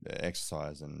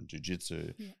 exercise and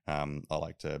jujitsu. Yeah. I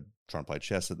like to try and play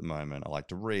chess at the moment. I like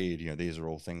to read. These are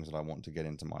all things that I want to get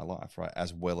into my life, right?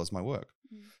 As well as my work.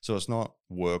 So it's not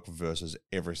work versus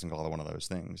every single other one of those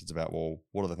things. It's about, well,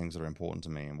 what are the things that are important to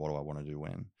me and what do I want to do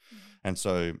when? And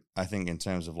so I think in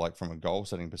terms of like from a goal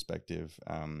setting perspective,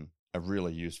 a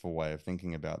really useful way of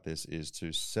thinking about this is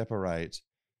to separate,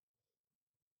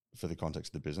 for the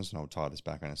context of the business, and I'll tie this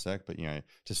back in a sec, but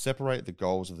to separate the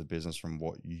goals of the business from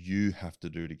what you have to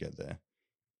do to get there.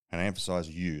 And I emphasize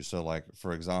you. So like,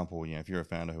 for example, if you're a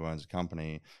founder who owns a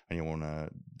company and you want to,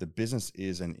 the business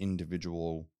is an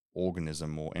individual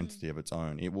organism or entity of its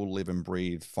own. It will live and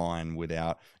breathe fine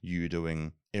without you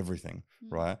doing everything,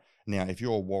 right? Now, if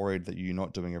you're worried that you're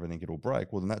not doing everything, it'll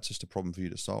break, well, then that's just a problem for you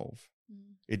to solve.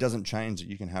 It doesn't change that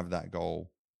you can have that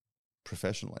goal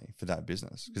professionally for that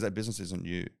business, because that business isn't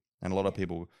you. And a lot of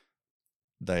people,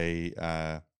 they,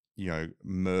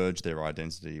 merge their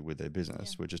identity with their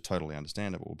business, which is totally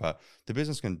understandable. But the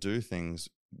business can do things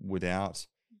without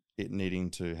it needing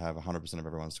to have 100% of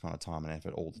everyone's kind of time and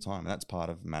effort all the time. And that's part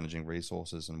of managing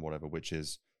resources and whatever, which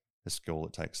is a skill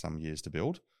that takes some years to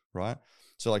build, right?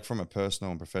 So like from a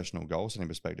personal and professional goal setting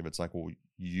perspective, it's like, well,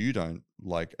 you don't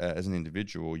like as an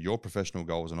individual, your professional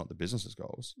goals are not the business's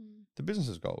goals. The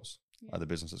business's goals are the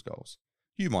business's goals.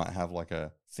 You might have like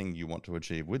a thing you want to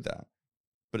achieve with that,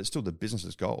 but it's still the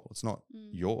business's goal. It's not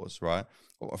yours, right?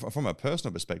 From a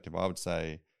personal perspective, I would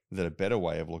say that a better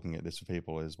way of looking at this for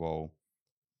people is, well,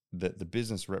 that the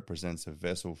business represents a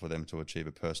vessel for them to achieve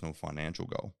a personal financial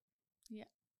goal. Yeah.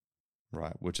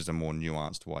 Right. Which is a more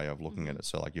nuanced way of looking at it.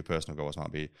 So like your personal goals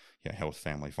might be health,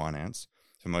 family, finance.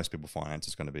 For most people, finance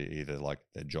is going to be either like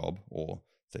their job or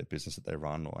their business that they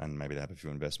run, and maybe they have a few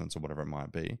investments or whatever it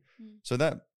might be. So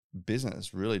that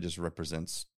business really just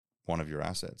represents one of your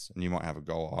assets, and you might have a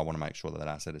goal. I want to make sure that that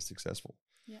asset is successful.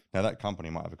 Yeah. Now that company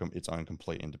might have its own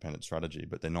complete independent strategy,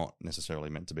 but they're not necessarily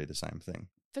meant to be the same thing.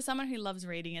 For someone who loves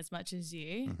reading as much as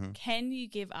you, can you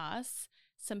give us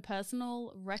some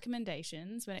personal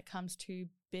recommendations when it comes to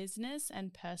business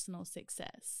and personal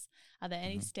success? Are there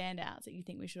any standouts that you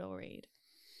think we should all read?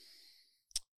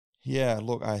 Yeah,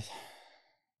 look,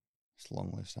 it's a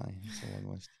long list, eh? It's a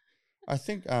long list. I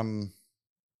think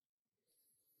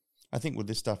with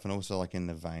this stuff, and also like in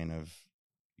the vein of,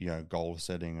 goal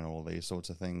setting and all these sorts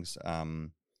of things,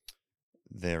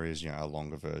 there is, a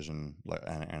longer version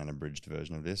and an abridged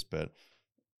version of this. But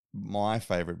my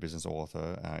favorite business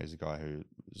author is a guy who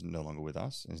is no longer with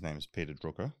us. His name is Peter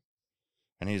Drucker.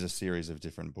 And he has a series of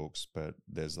different books, but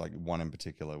there's like one in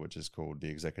particular, which is called The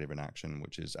Executive in Action,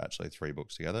 which is actually 3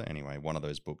 books together. Anyway, one of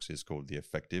those books is called The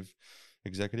Effective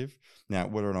Executive. Now,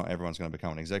 whether or not everyone's going to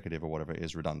become an executive or whatever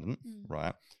is redundant,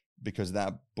 right? Because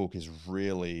that book is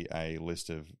really a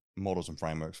list of models and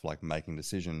frameworks for like making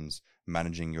decisions,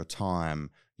 managing your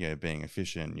time, being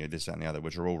efficient, this, that, and the other,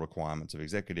 which are all requirements of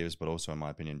executives, but also, in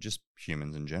my opinion, just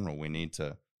humans in general. We need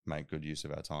to make good use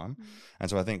of our time. And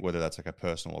so I think whether that's like a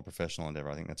personal or professional endeavor,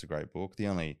 I think that's a great book. The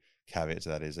only caveat to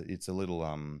that is it's a little,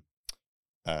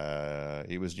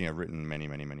 it was, written many,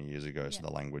 many, many years ago. So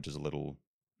the language is a little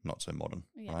not so modern,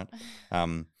 right?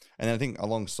 And I think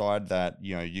alongside that,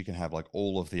 you can have like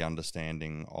all of the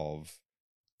understanding of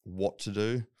what to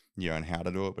do, and how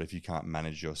to do it. But if you can't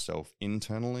manage yourself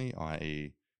internally,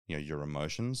 i.e., your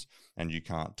emotions, and you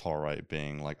can't tolerate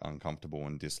being like uncomfortable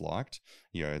and disliked,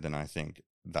 then I think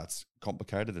that's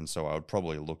complicated. And so I would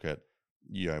probably look at,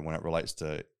 when it relates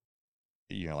to,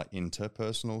 like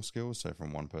interpersonal skills, so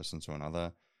from one person to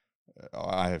another,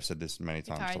 I have said this many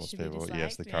times to lots of people.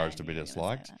 Yes, the courage to be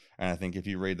disliked. And I think if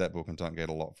you read that book and don't get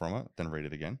a lot from it, then read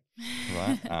it again,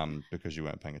 right? Because you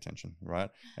weren't paying attention, right?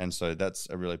 And so that's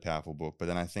a really powerful book. But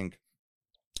then I think,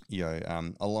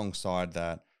 alongside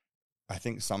that, I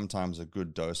think sometimes a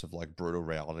good dose of like brutal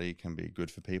reality can be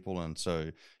good for people. And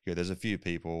so, there's a few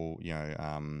people,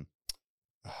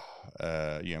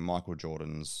 Michael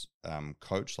Jordan's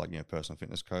coach, like, personal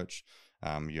fitness coach,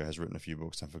 has written a few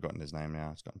books. I've forgotten his name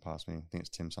now. It's gotten past me. I think it's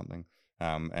Tim something.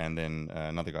 And then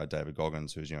another guy, David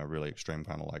Goggins, who's, a really extreme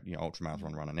kind of like,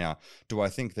 ultramarathon runner. Now, do I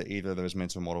think that either of those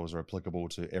mental models are applicable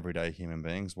to everyday human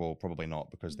beings? Well, probably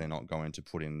not, because they're not going to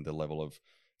put in the level of,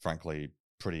 frankly,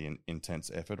 pretty intense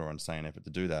effort or insane effort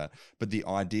to do that. But the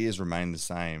ideas remain the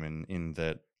same in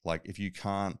that, like, if you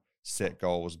can't set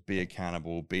goals, be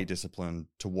accountable, be disciplined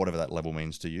to whatever that level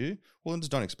means to you, well, then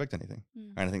just don't expect anything.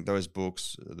 And I think those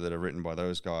books that are written by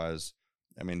those guys,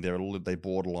 I mean, they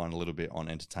borderline a little bit on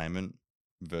entertainment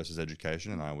versus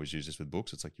education. And I always use this with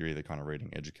books. It's like you're either kind of reading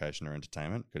education or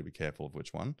entertainment. Got to be careful of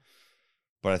which one.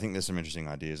 But I think there's some interesting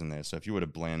ideas in there. So if you were to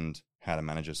blend how to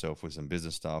manage yourself with some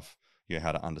business stuff,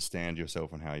 how to understand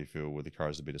yourself and how you feel with the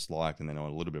courage to be disliked, and then a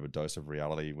little bit of a dose of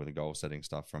reality with the goal setting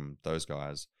stuff from those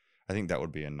guys, I think that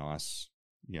would be a nice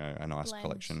blend.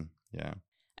 Collection. Yeah.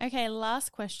 Okay,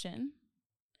 last question.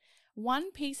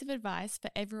 One piece of advice for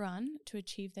everyone to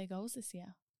achieve their goals this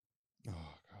year.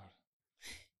 Oh, God.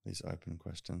 These open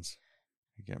questions.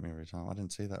 You get me every time. I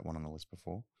didn't see that one on the list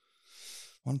before.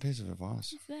 One piece of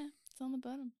advice. It's there. It's on the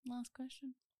bottom. Last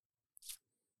question.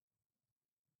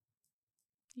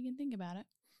 You can think about it.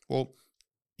 Well,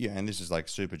 yeah, and this is like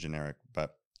super generic,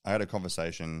 but I had a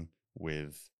conversation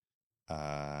with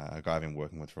a guy I've been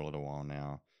working with for a little while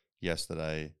now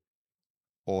yesterday.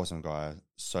 Awesome guy,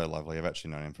 so lovely. I've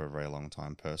actually known him for a very long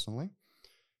time personally.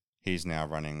 He's now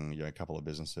running a couple of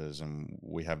businesses, and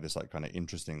we have this like kind of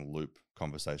interesting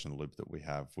conversation loop that we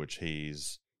have, which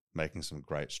he's making some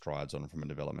great strides on from a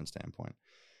development standpoint.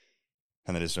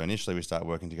 And then so initially we start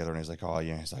working together, and he's like,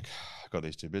 I've got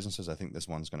these 2 businesses. I think this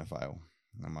one's going to fail.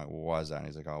 And I'm like, well, why is that? And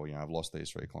he's like, I've lost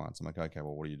these 3 clients. I'm like, okay,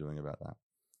 well, what are you doing about that?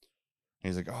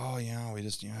 And he's like, we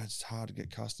just, it's hard to get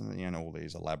customers, all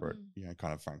these elaborate,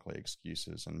 kind of frankly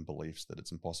excuses and beliefs that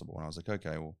it's impossible. And I was like,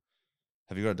 okay, well,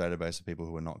 have you got a database of people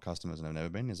who are not customers and have never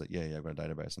been? He's like, yeah, I've got a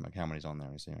database. I'm like, how many's on there?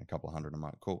 And he's a couple of hundred. I'm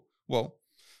like, cool. Well,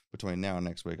 between now and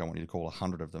next week, I want you to call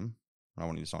 100 of them, and I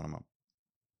want you to sign them up.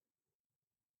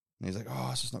 And he's like,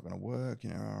 it's just not going to work.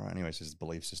 All right. Anyway, it's his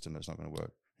belief system that's not going to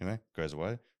work. Anyway, goes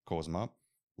away, calls him up,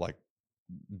 like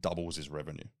doubles his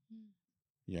revenue.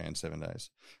 In 7 days.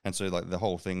 And so like the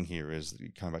whole thing here is,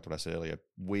 coming back to what I said earlier,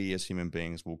 we as human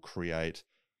beings will create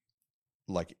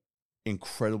like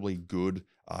incredibly good,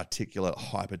 articulate,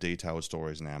 hyper detailed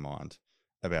stories in our mind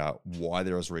about why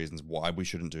there is reasons why we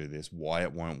shouldn't do this, why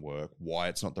it won't work, why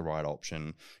it's not the right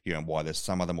option, why there's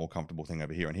some other more comfortable thing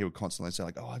over here. And he would constantly say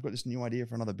like, I've got this new idea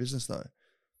for another business though.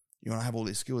 I have all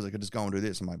these skills. I could just go and do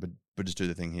this. I'm like, but just do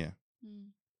the thing here.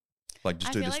 Like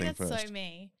just do this thing first. I feel like that's so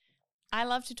me. I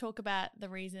love to talk about the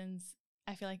reasons.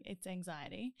 I feel like it's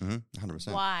anxiety.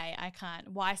 100%.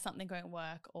 Why something won't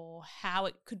work, or how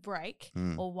it could break,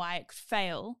 or why it could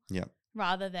fail. Yeah.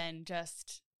 Rather than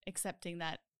just accepting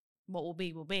that what will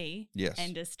be, yes,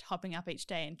 and just hopping up each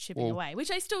day and chipping away, which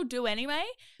I still do anyway.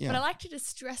 Yeah. But I like to just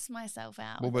stress myself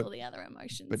out with all the other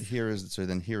emotions. But here is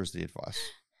the advice,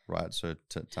 right? So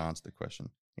to answer the question,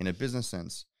 in a business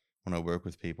sense, when I work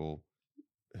with people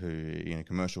who in a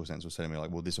commercial sense will say to me like,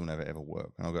 well, this will never ever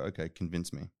work. And I'll go, okay,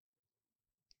 convince me.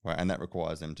 Right. And that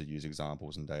requires them to use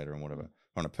examples and data and whatever.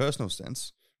 On a personal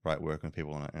sense, right, working with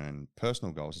people on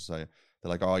personal goals to say,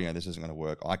 they're like, this isn't going to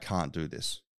work. I can't do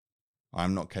this.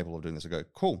 I'm not capable of doing this. I go,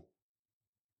 cool,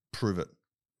 prove it.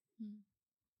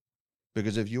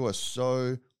 Because if you are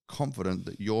so confident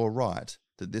that you're right,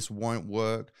 that this won't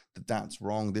work, that that's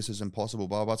wrong, this is impossible,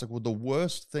 blah, blah, it's like, well, the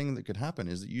worst thing that could happen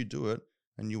is that you do it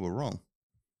and you were wrong.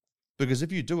 Because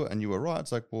if you do it and you were right,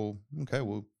 it's like, well, okay,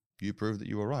 well, you proved that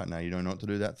you were right. Now you don't know what to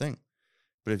do that thing.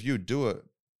 But if you do it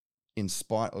in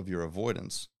spite of your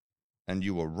avoidance and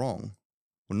you were wrong,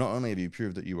 well, not only have you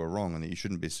proved that you were wrong and that you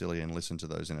shouldn't be silly and listen to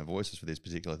those inner voices for these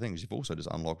particular things, you've also just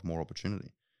unlocked more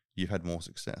opportunity. You've had more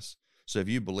success. So if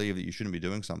you believe that you shouldn't be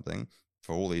doing something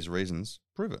for all these reasons,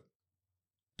 prove it.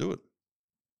 Do it.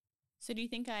 So do you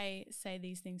think I say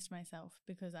these things to myself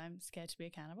because I'm scared to be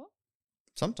accountable?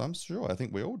 Sometimes, sure. I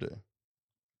think we all do.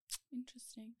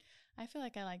 Interesting. I feel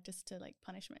like I like just to like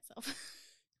punish myself.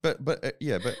 But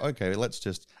okay, let's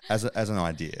just as an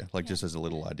idea, like just as a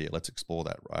little idea, let's explore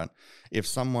that, right? If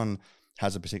someone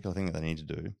has a particular thing that they need to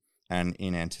do, and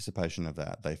in anticipation of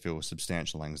that, they feel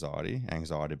substantial anxiety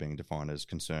being defined as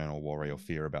concern or worry or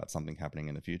fear about something happening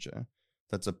in the future,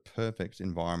 that's a perfect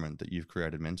environment that you've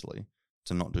created mentally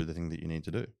to not do the thing that you need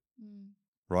to do,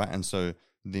 right? And so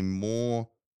the more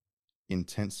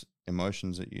intense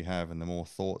emotions that you have and the more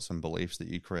thoughts and beliefs that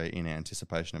you create in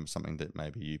anticipation of something that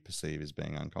maybe you perceive as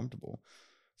being uncomfortable,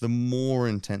 the more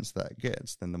intense that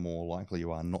gets, then the more likely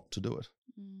you are not to do it.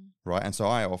 Right. And so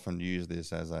I often use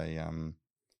this as a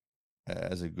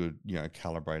good,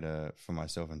 calibrator for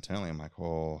myself internally. I'm like,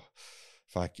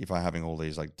 if I'm having all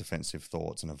these like defensive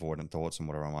thoughts and avoidant thoughts and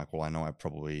whatever, I'm like, well, I know I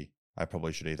probably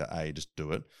should either A, just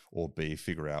do it, or B,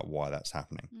 figure out why that's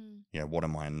happening. What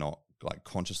am I not like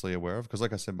consciously aware of? Because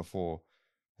like I said before,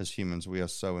 as humans, we are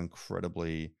so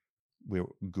incredibly,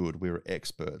 we're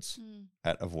experts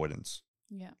at avoidance.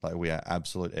 Yeah. Like we are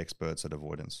absolute experts at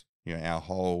avoidance. Our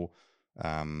whole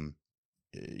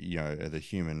the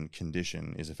human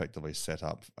condition is effectively set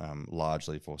up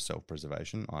largely for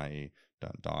self-preservation, i.e.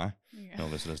 don't die, and all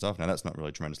this sort of stuff. Now, that's not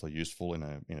really tremendously useful in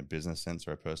a business sense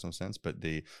or a personal sense, but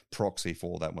the proxy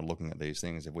for that when looking at these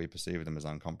things, if we perceive them as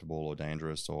uncomfortable or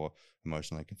dangerous or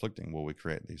emotionally conflicting, well, we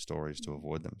create these stories to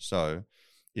avoid them. So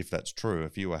if that's true,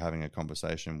 if you were having a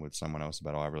conversation with someone else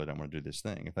about, I really don't want to do this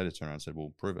thing, if they just turned around and said,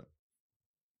 well, prove it.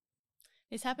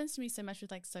 This happens to me so much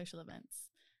with like social events.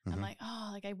 I'm like,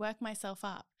 I work myself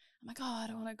up. I'm like, I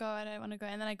don't want to go.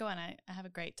 And then I go and I have a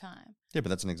great time. Yeah, but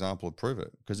that's an example of prove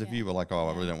it. Because if you were like,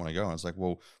 I really don't want to go, and it's like,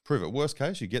 well, prove it. Worst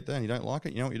case, you get there and you don't like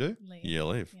it. You know what you do? Leave. You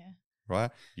leave. Yeah.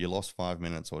 Right? You lost 5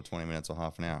 minutes or 20 minutes or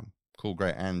half an hour. Cool,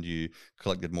 great. And you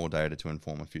collected more data to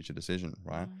inform a future decision,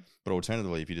 right? But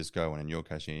alternatively, if you just go and in your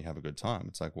case, you have a good time,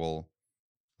 it's like, well,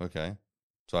 okay.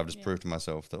 So I've just proved to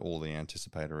myself that all the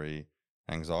anticipatory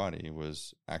anxiety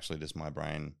was actually just my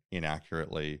brain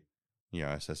inaccurately,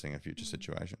 assessing a future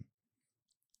situation.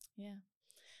 Yeah.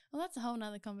 Well, that's a whole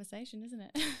nother conversation, isn't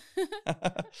it?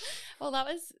 Well, that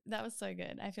was so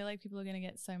good. I feel like people are going to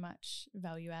get so much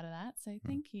value out of that. So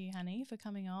thank you, honey, for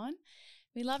coming on.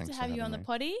 We'd love to have you on the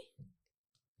potty.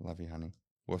 Love you, honey.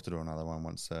 We'll have to do another one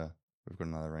once we've got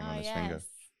another ring on his finger.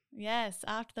 Yes,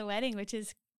 after the wedding, which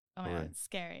is, oh my God, it's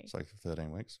scary. It's like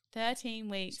 13 weeks. 13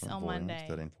 weeks on Monday.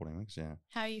 13, 14 weeks, yeah.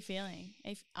 How are you feeling?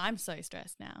 I'm so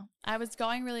stressed now. I was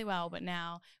going really well, but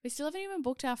now we still haven't even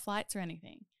booked our flights or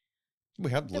anything. We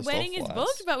have the wedding is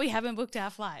booked, but we haven't booked our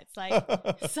flights. Like,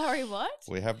 sorry, what?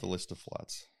 We have the list of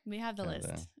flights. We have the list.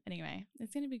 There. Anyway,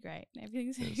 it's going to be great.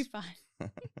 Everything's going to be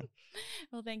fine.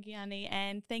 Well, thank you, honey.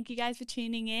 And thank you guys for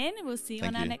tuning in. We'll see you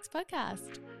on our next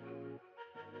podcast.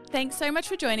 Thanks so much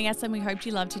for joining us, and we hope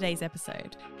you loved today's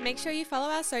episode. Make sure you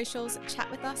follow our socials,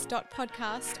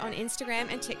 chatwithus.podcast on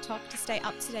Instagram and TikTok to stay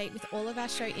up to date with all of our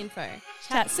show info.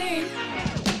 Chat soon.